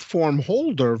platform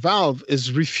holder, Valve,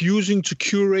 is refusing to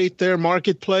curate their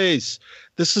marketplace.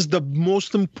 This is the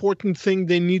most important thing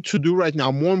they need to do right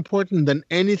now, more important than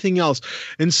anything else.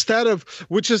 Instead of,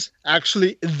 which is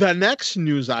actually the next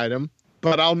news item,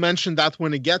 but I'll mention that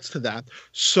when it gets to that.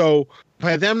 So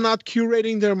by them not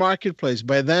curating their marketplace,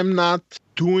 by them not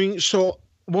doing so,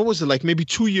 what was it, like maybe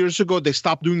 2 years ago, they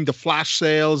stopped doing the flash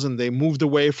sales and they moved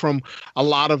away from a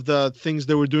lot of the things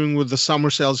they were doing with the summer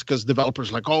sales because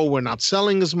developers like, oh, we're not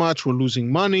selling as much, we're losing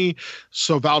money.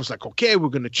 So Valve's like, okay, we're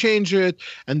going to change it.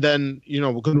 And then,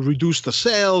 we're going to reduce the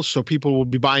sales. So people will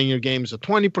be buying your games at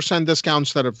 20% discount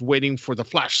instead of waiting for the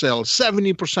flash sale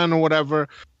 70% or whatever.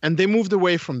 And they moved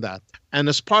away from that. And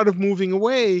as part of moving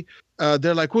away,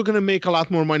 they're like, we're going to make a lot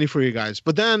more money for you guys.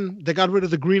 But then they got rid of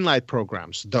the green light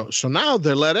programs. So now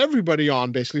they let everybody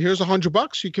on. Basically, here's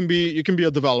 $100. You can be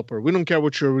a developer. We don't care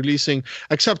what you're releasing,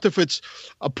 except if it's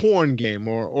a porn game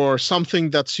or something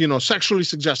that's, sexually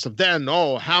suggestive. Then,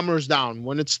 hammers down.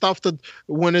 When it's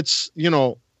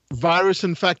virus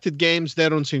infected games, they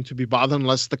don't seem to be bothered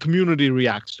unless the community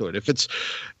reacts to it. If it's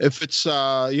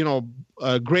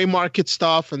gray market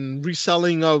stuff and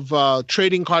reselling of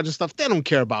trading cards and stuff, they don't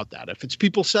care about that. If it's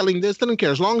people selling this, they don't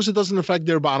care as long as it doesn't affect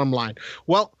their bottom line.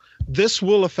 Well, this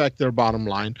will affect their bottom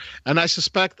line, and I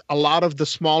suspect a lot of the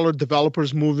smaller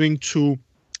developers moving to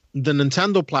the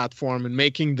Nintendo platform and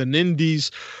making the Nindies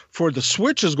for the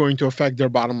Switch is going to affect their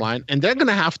bottom line. And they're going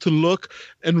to have to look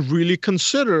and really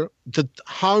consider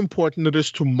how important it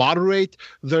is to moderate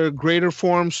their greater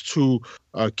forms, to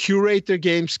curate their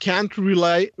games. Can't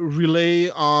rely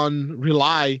on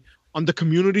the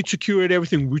community to curate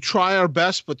everything. We try our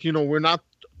best, but we're not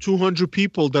 200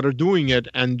 people that are doing it,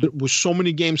 and with so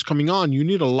many games coming on, you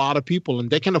need a lot of people,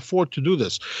 and they can afford to do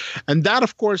this. And that,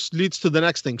 of course, leads to the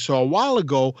next thing. So a while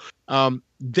ago,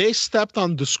 they stepped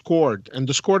on Discord, and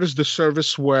Discord is the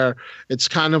service where it's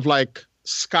kind of like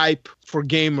Skype for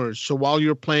gamers. So while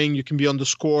you're playing, you can be on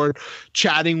Discord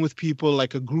chatting with people,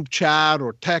 like a group chat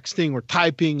or texting or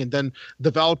typing, and then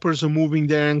developers are moving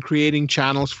there and creating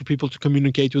channels for people to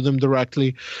communicate with them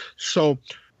directly. So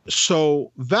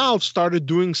Valve started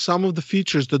doing some of the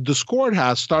features that Discord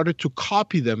has, started to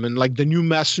copy them. And like the new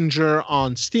Messenger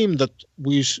on Steam that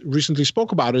we recently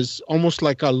spoke about is almost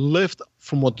like a lift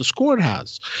from what Discord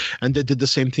has. And they did the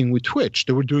same thing with Twitch.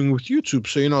 They were doing it with YouTube.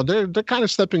 So, they're kind of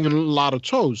stepping in a lot of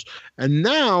toes. And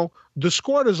now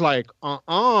Discord is like,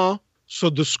 So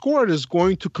Discord is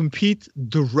going to compete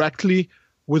directly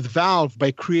with Valve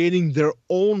by creating their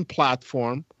own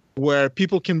platform where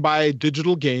people can buy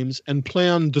digital games and play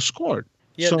on Discord.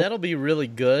 Yeah, so that'll be really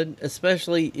good,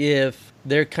 especially if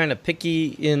they're kind of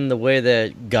picky in the way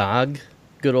that GOG,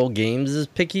 Good Old Games, is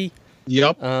picky.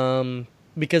 Yep.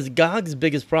 because GOG's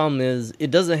biggest problem is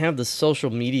it doesn't have the social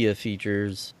media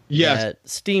features that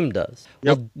Steam does.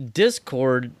 Yep. Well,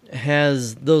 Discord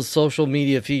has those social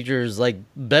media features like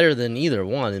better than either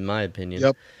one, in my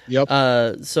opinion. Yep.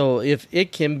 So if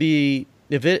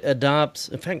it adopts,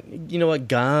 in fact, you know what,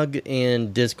 GOG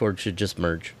and Discord should just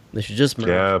merge. They should just merge.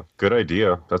 Yeah, good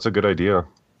idea. That's a good idea.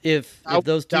 If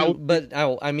those two, but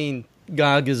I mean,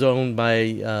 GOG is owned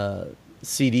by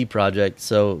CD Projekt,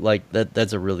 so like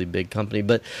that's a really big company.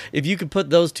 But if you could put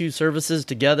those two services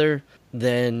together,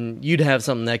 then you'd have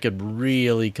something that could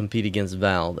really compete against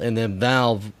Valve, and then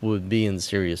Valve would be in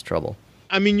serious trouble.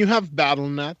 I mean, you have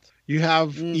BattleNet, you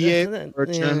have EA. No,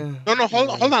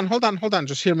 hold on.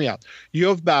 Just hear me out. You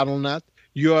have BattleNet,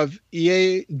 you have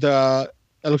EA, the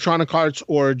Electronic Arts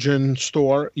Origin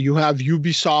store. You have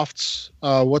Ubisoft's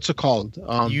what's it called?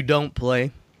 You don't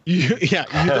play. You don't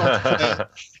play.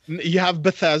 You have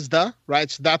Bethesda, right?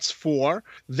 So that's 4.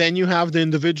 Then you have the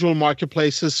individual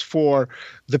marketplaces for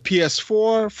the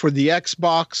PS4, for the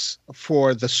Xbox,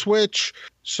 for the Switch.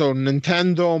 So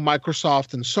Nintendo,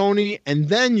 Microsoft, and Sony. And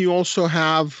then you also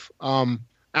have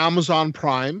Amazon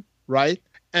Prime, right?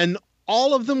 And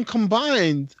all of them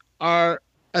combined are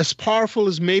as powerful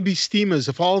as maybe Steam is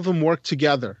if all of them work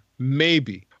together.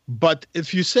 Maybe. But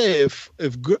if you say if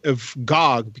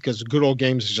GOG, because Good Old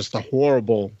Games is just a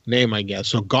horrible name, I guess,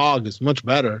 so GOG is much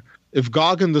better. If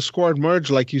GOG and Discord merge,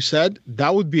 like you said,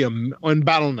 that would be on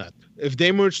BattleNet. If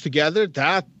they merge together,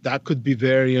 that could be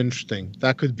very interesting.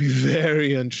 That could be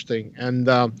very interesting. And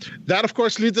that, of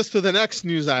course, leads us to the next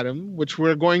news item, which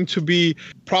we're going to be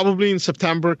probably in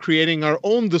September creating our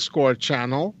own Discord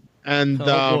channel. And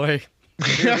boy,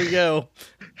 here we go.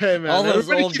 Hey, man, all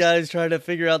those old guys trying to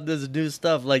figure out this new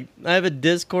stuff. Like, I have a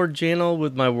Discord channel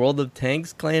with my World of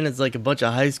Tanks clan. It's like a bunch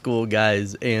of high school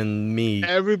guys and me.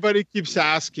 Everybody keeps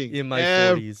asking. In my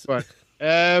 40s.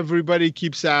 Everybody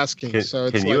keeps asking.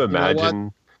 Can you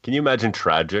imagine? Can you imagine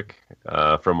Tragic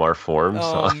from our forums?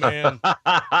 Oh man,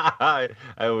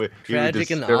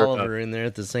 Tragic and Oliver in there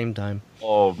at the same time.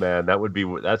 Oh man,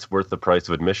 that's worth the price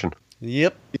of admission.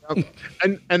 Yep.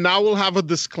 And now we'll have a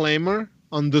disclaimer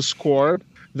on Discord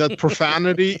that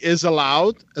profanity is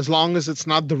allowed as long as it's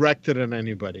not directed at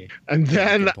anybody. And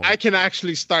then I can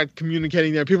actually start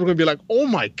communicating there. People are going to be like, oh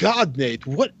my God, Nate,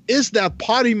 what is that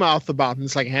potty mouth about? And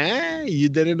it's like, hey, you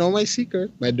didn't know my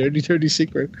secret, my dirty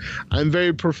secret. I'm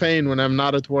very profane when I'm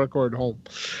not at work or at home.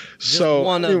 Just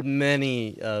one of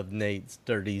many of Nate's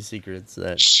dirty secrets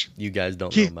that you guys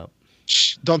don't know about.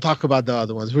 Don't talk about the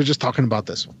other ones. We're just talking about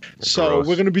this one. So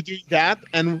we're going to be doing that.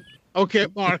 And okay,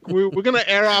 Mark, we're going to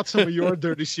air out some of your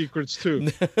dirty secrets, too.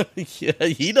 Yeah,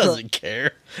 he doesn't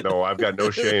care. No, I've got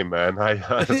no shame, man. I've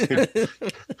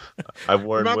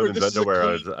worn women's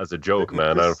underwear as a joke,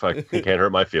 man. It can't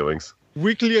hurt my feelings.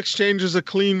 Weekly Exchange is a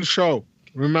clean show.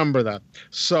 Remember that.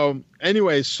 So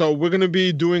anyway, we're going to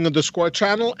be doing a Discord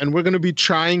channel, and we're going to be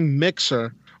trying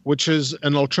Mixer, which is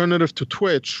an alternative to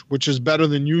Twitch, which is better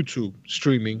than YouTube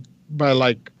streaming by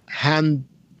like a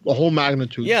whole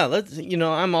magnitude. Yeah,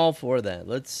 I'm all for that.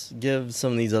 Let's give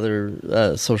some of these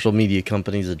other social media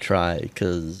companies a try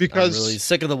because I'm really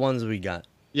sick of the ones we got.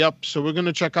 Yep. So we're going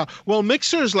to check out. Well,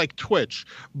 Mixer is like Twitch,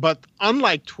 but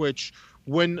unlike Twitch,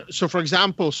 for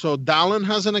example, Dallin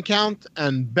has an account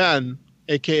and Ben,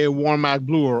 aka Warmac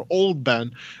Blue or Old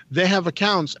Ben, they have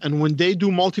accounts, and when they do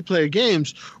multiplayer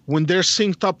games, when they're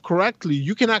synced up correctly,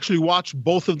 you can actually watch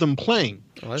both of them playing.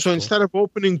 So cool. Instead of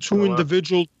opening two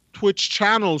individual Twitch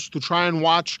channels to try and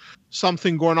watch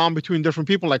something going on between different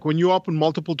people, like when you open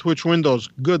multiple Twitch windows,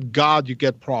 good God, you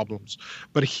get problems.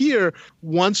 But here,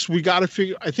 once we got to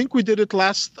figure, I think we did it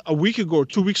a week ago or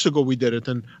 2 weeks ago we did it,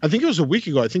 and I think it was a week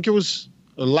ago. I think it was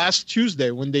last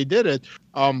Tuesday when they did it.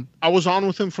 I was on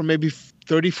with them for maybe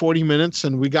 30-40 minutes,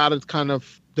 and we got it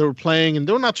they were playing, and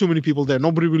there were not too many people there.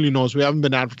 Nobody really knows. We haven't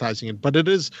been advertising it, but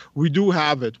we do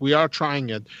have it. We are trying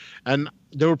it. And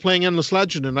they were playing Endless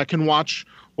Legend, and I can watch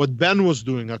what Ben was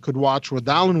doing. I could watch what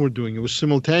Dallin were doing. It was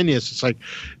simultaneous.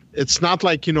 It's not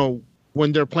like,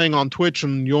 when they're playing on Twitch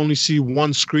and you only see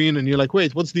one screen and you're like,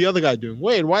 wait, what's the other guy doing?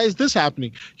 Wait, why is this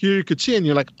happening? Here you could see, and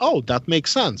you're like, oh, that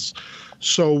makes sense.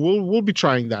 So we'll be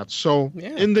trying that. So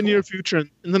in the near future,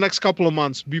 in the next couple of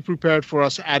months, be prepared for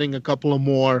us adding a couple of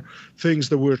more things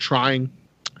that we're trying.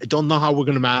 I don't know how we're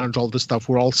going to manage all this stuff.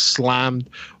 We're all slammed,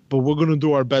 but we're going to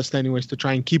do our best anyways to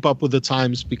try and keep up with the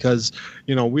times because,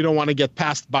 we don't want to get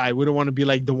passed by. We don't want to be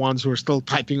like the ones who are still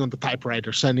typing on the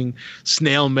typewriter, sending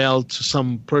snail mail to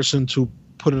some person to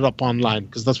put it up online,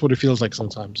 because that's what it feels like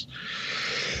sometimes.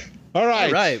 All right.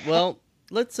 All right. Well,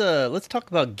 let's talk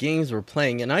about games we're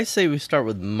playing, and I say we start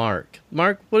with Mark.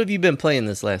 Mark, what have you been playing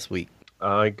this last week?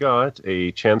 I got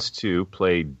a chance to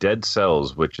play Dead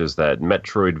Cells, which is that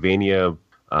Metroidvania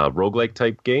roguelike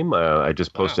type game. I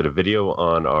just posted a video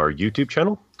on our YouTube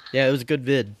channel. Yeah, it was a good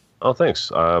vid. Oh,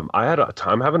 thanks. I'm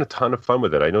having a ton of fun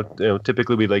with it. I know,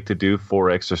 typically we like to do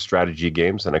 4X or strategy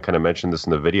games, and I kind of mentioned this in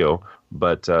the video.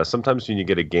 But sometimes when you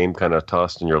get a game kind of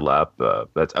tossed in your lap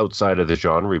that's outside of the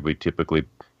genre we typically,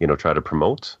 try to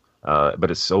promote. But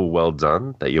it's so well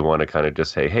done that you want to kind of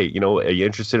just say, hey, are you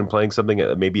interested in playing something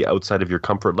maybe outside of your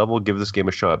comfort level? Give this game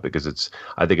a shot because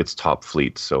I think it's top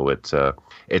fleet. So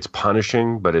it's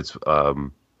punishing, but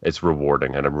it's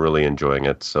rewarding, and I'm really enjoying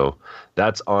it. So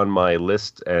that's on my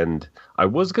list. And I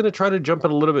was going to try to jump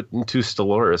in a little bit into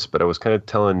Stellaris, but I was kind of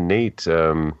telling Nate,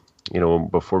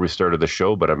 before we started the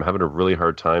show, but I'm having a really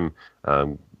hard time,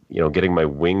 getting my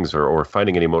wings or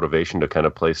finding any motivation to kind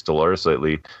of play Stellaris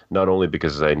lately, not only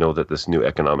because I know that this new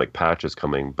economic patch is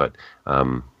coming, but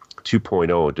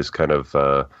 2.0 just kind of,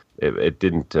 it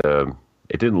didn't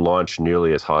launch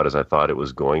nearly as hot as I thought it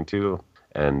was going to.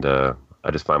 And, I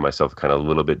just find myself kind of a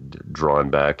little bit drawn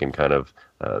back and kind of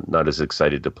not as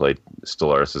excited to play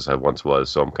Stellaris as I once was.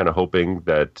 So I'm kind of hoping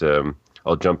that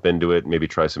I'll jump into it, maybe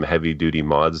try some heavy-duty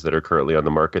mods that are currently on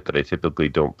the market that I typically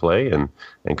don't play, and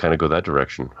kind of go that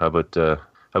direction. How about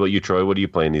you, Troy? What are you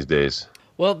playing these days?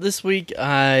 Well, this week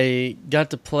I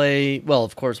got to play,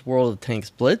 of course, World of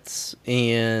Tanks Blitz,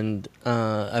 and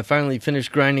I finally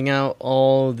finished grinding out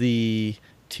all the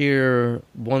tier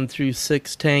 1 through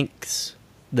 6 tanks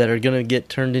that are going to get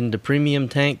turned into premium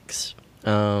tanks,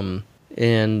 and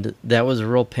that was a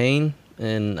real pain,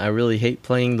 and I really hate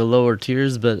playing the lower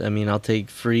tiers, but I'll take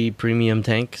free premium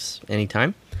tanks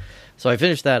anytime. So I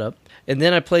finished that up, and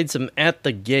then I played some At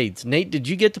the Gates. Nate, did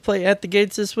you get to play At the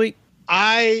Gates this week?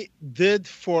 I did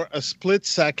for a split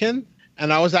second,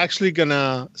 and I was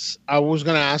gonna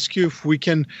ask you if we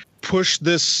can push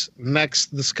this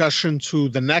next discussion to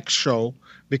the next show,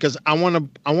 because I want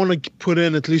to put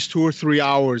in at least 2 or 3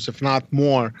 hours, if not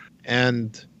more.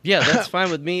 And yeah, that's fine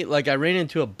with me. Like, I ran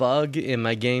into a bug and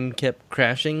my game kept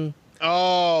crashing.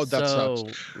 Oh, that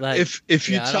sucks. If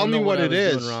you tell me what it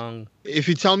is,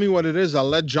 I'll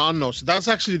let John know. So that's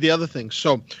actually the other thing.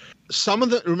 So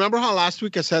remember how last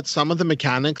week I said some of the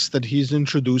mechanics that he's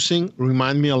introducing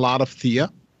remind me a lot of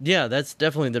Thea? Yeah, that's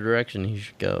definitely the direction he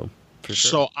should go. For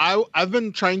sure. So I've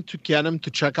been trying to get him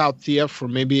to check out Thea for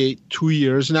maybe 2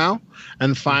 years now.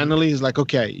 And finally he's like,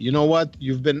 okay, you know what?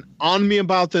 You've been on me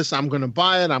about this. I'm going to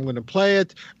buy it. I'm going to play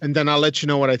it. And then I'll let you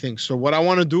know what I think. So what I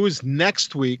want to do is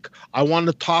next week, I want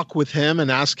to talk with him and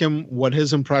ask him what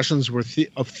his impressions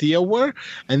of Thea were.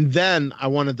 And then I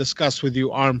want to discuss with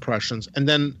you our impressions. And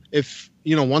then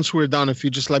once we're done, if you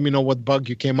just let me know what bug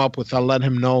you came up with, I'll let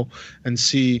him know and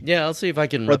see. Yeah, I'll see if I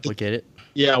can replicate it.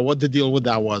 Yeah, what the deal with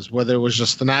that was, whether it was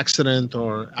just an accident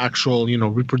or actual,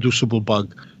 reproducible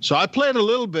bug. So I played a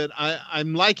little bit.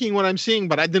 I'm liking what I'm seeing,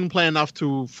 but I didn't play enough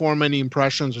to form any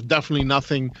impressions. Definitely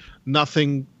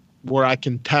nothing where I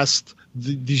can test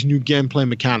these new gameplay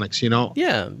mechanics,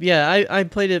 Yeah. I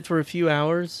played it for a few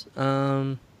hours.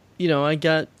 I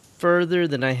got further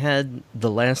than I had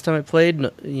the last time I played.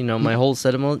 My whole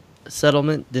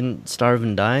settlement didn't starve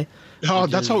and die. Oh,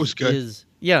 that's always good.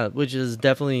 Yeah, which is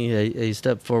definitely a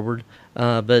step forward.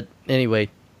 But anyway,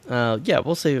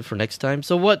 we'll save it for next time.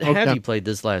 So what have you played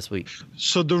this last week?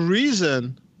 So the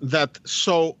reason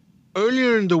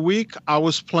earlier in the week, I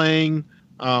was playing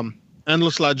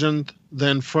Endless Legend, the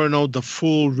Inferno, the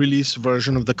full release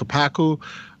version of the Kapaku.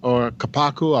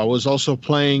 I was also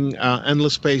playing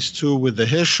Endless Space 2 with the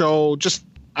Hisho.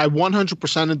 I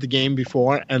 100%ed the game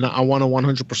before, and I want to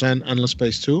 100% Endless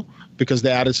Space 2 because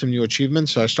they added some new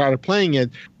achievements. So I started playing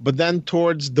it. But then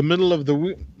towards the middle of the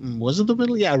week, was it the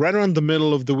middle? Yeah, right around the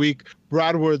middle of the week,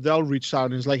 Brad Wardell reached out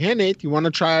and he's like, hey, Nate, you want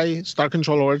to try Star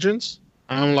Control Origins?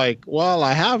 I'm like, well,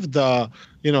 I have the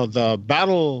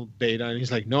battle beta. And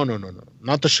he's like, no,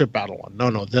 not the ship battle one.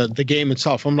 No, the game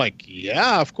itself. I'm like,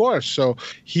 yeah, of course. So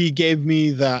he gave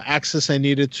me the access I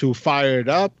needed to fire it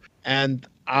up. And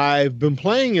I've been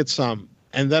playing it some.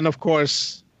 And then, of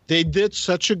course, they did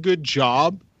such a good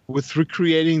job with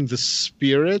recreating the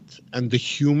spirit and the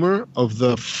humor of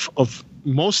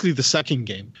mostly the second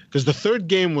game. Because the third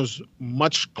game was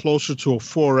much closer to a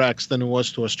 4X than it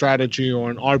was to a strategy or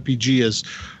an RPG, as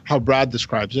how Brad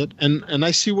describes it. And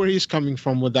I see where he's coming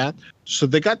from with that. So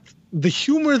they got the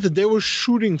humor that they were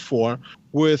shooting for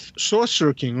with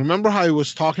Sorcerer King. Remember how he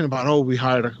was talking about, we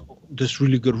hired this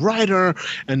really good writer,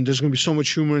 and there's going to be so much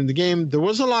humor in the game. There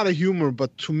was a lot of humor,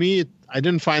 but to me, I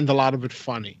didn't find a lot of it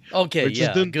funny. Okay,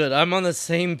 yeah, good. I'm on the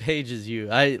same page as you.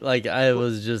 It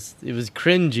was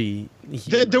cringy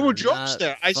humor, There were jokes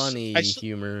there. Funny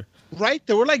humor. Right,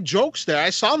 there were like jokes there.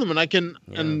 I saw them,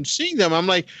 and seeing them,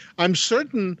 I'm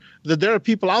certain that there are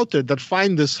people out there that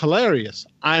find this hilarious.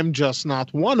 I'm just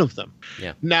not one of them.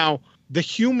 Yeah. Now, the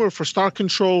humor for Star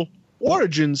Control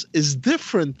Origins is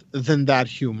different than that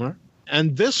humor,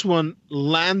 and this one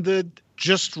landed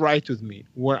just right with me,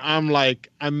 where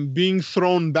I'm being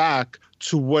thrown back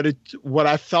to what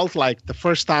I felt like the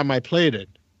first time I played it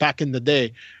back in the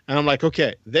day. And I'm like,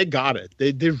 okay, they got it.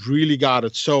 They really got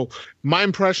it. So my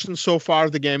impression so far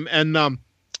of the game, and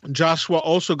Joshua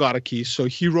also got a key. So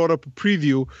he wrote up a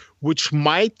preview, which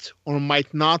might or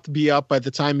might not be up by the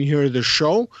time you hear the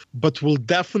show, but will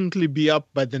definitely be up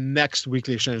by the next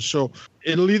weekly exchange. So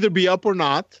it'll either be up or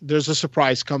not. There's a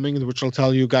surprise coming, which I'll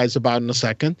tell you guys about in a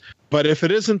second. But if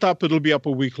it isn't up, it'll be up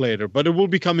a week later. But it will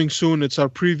be coming soon. It's our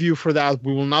preview for that.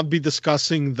 We will not be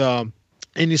discussing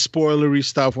any spoilery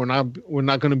stuff. We're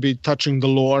not going to be touching the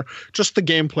lore, just the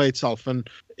gameplay itself, and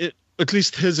at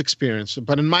least his experience.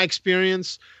 But in my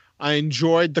experience, I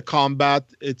enjoyed the combat.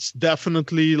 It's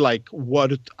definitely like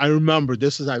what I remember.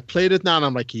 I played it now, and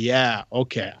I'm like, yeah,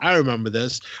 okay, I remember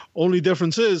this. Only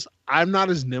difference is I'm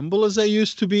not as nimble as I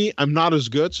used to be. I'm not as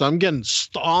good, so I'm getting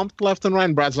stomped left and right.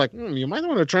 And Brad's like, you might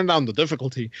want to turn down the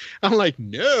difficulty. I'm like,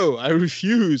 no, I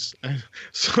refuse.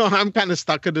 So I'm kind of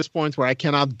stuck at this point where I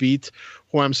cannot beat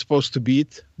who I'm supposed to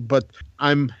beat, but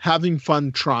I'm having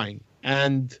fun trying.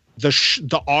 And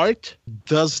the art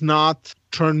does not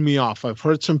turn me off. I've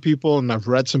heard some people and I've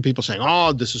read some people saying,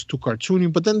 oh, this is too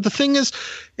cartoony. But then the thing is,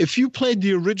 if you played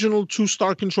the original 2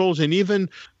 Star Controls and even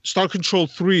Star Control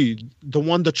 3, the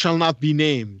one that shall not be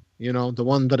named, the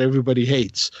one that everybody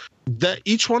hates,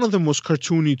 each one of them was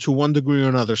cartoony to one degree or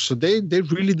another. So they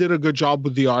really did a good job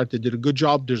with the art. They did a good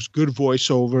job. There's good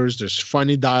voiceovers. There's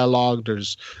funny dialogue.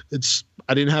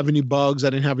 I didn't have any bugs. I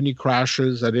didn't have any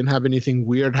crashes. I didn't have anything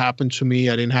weird happen to me.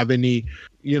 I didn't have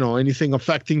anything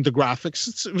affecting the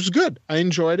graphics. It was good. I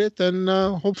enjoyed it. And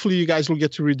hopefully you guys will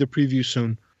get to read the preview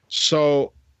soon.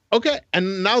 So, okay.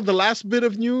 And now the last bit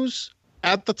of news.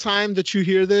 At the time that you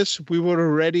hear this, we would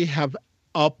already have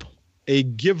up a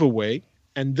giveaway.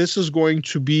 And this is going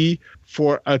to be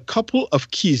for a couple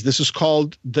of keys. This is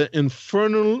called the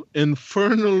Infernal.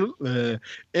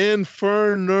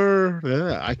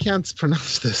 I can't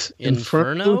pronounce this.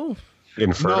 Inferno?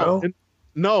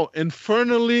 No,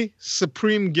 Infernally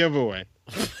Supreme Giveaway.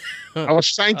 I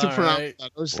was trying to pronounce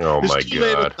that. My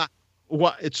God.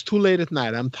 It's too late at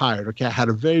night. I'm tired. Okay, I had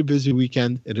a very busy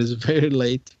weekend. It is very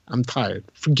late. I'm tired.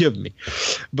 Forgive me.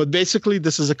 But basically,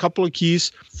 this is a couple of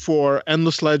keys for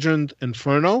Endless Legend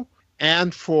Inferno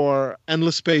and for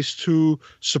Endless Space 2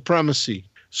 Supremacy.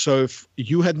 So if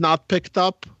you had not picked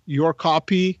up your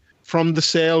copy from the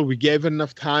sale, we gave it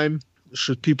enough time.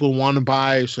 Should people want to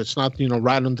buy, so it's not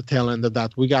right on the tail end of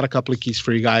that, we got a couple of keys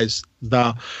for you guys.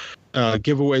 The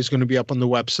giveaway is going to be up on the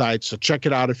website, so check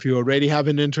it out. If you already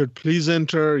haven't entered, please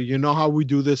enter. You know how we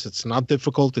do this. It's not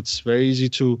difficult. It's very easy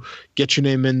to get your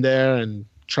name in there and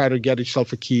try to get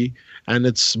yourself a key. And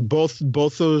it's both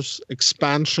those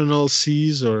expansional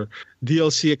Cs or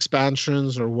DLC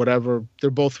expansions or whatever.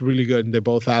 They're both really good, and they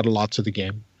both add a lot to the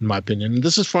game, in my opinion. And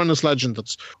this is for Endless Legend.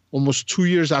 That's almost 2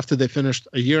 years after they finished,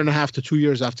 a year and a half to 2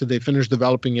 years after they finished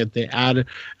developing it. They added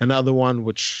another one,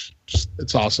 which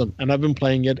it's awesome. And I've been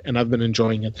playing it, and I've been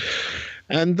enjoying it.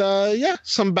 And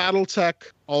some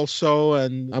Battletech also.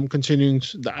 And I'm continuing.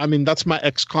 That's my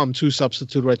XCOM 2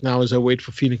 substitute right now as I wait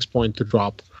for Phoenix Point to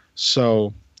drop.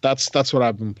 So that's what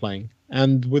I've been playing.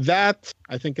 And with that,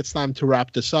 I think it's time to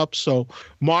wrap this up. So,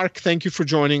 Mark, thank you for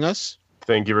joining us.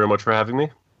 Thank you very much for having me.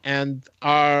 And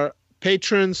our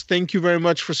patrons, thank you very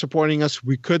much for supporting us.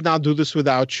 We could not do this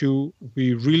without you.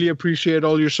 We really appreciate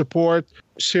all your support.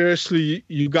 Seriously,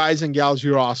 you guys and gals,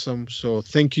 you're awesome. So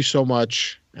thank you so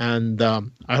much. And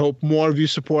I hope more of you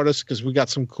support us because we got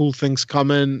some cool things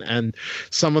coming. And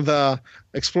some of the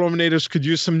Explorminators could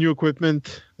use some new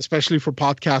equipment, especially for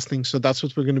podcasting. So that's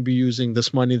what we're going to be using.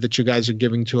 This money that you guys are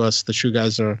giving to us, that you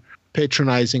guys are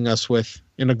patronizing us with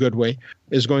in a good way,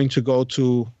 is going to go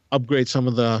to upgrade some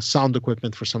of the sound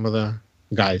equipment for some of the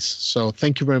guys. So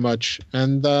thank you very much.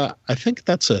 And I think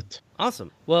that's it.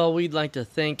 Awesome. Well, we'd like to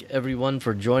thank everyone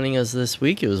for joining us this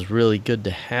week. It was really good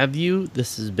to have you.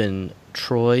 This has been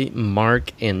Troy,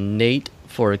 Mark, and Nate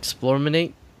for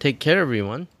Explorminate. Take care,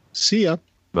 everyone. See ya.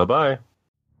 Bye-bye.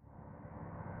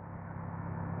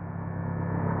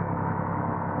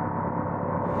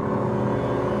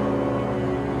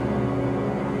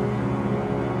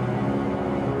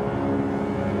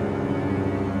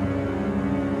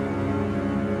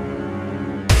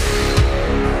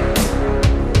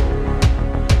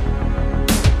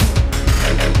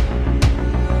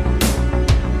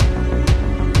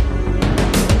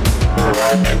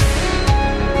 Bye.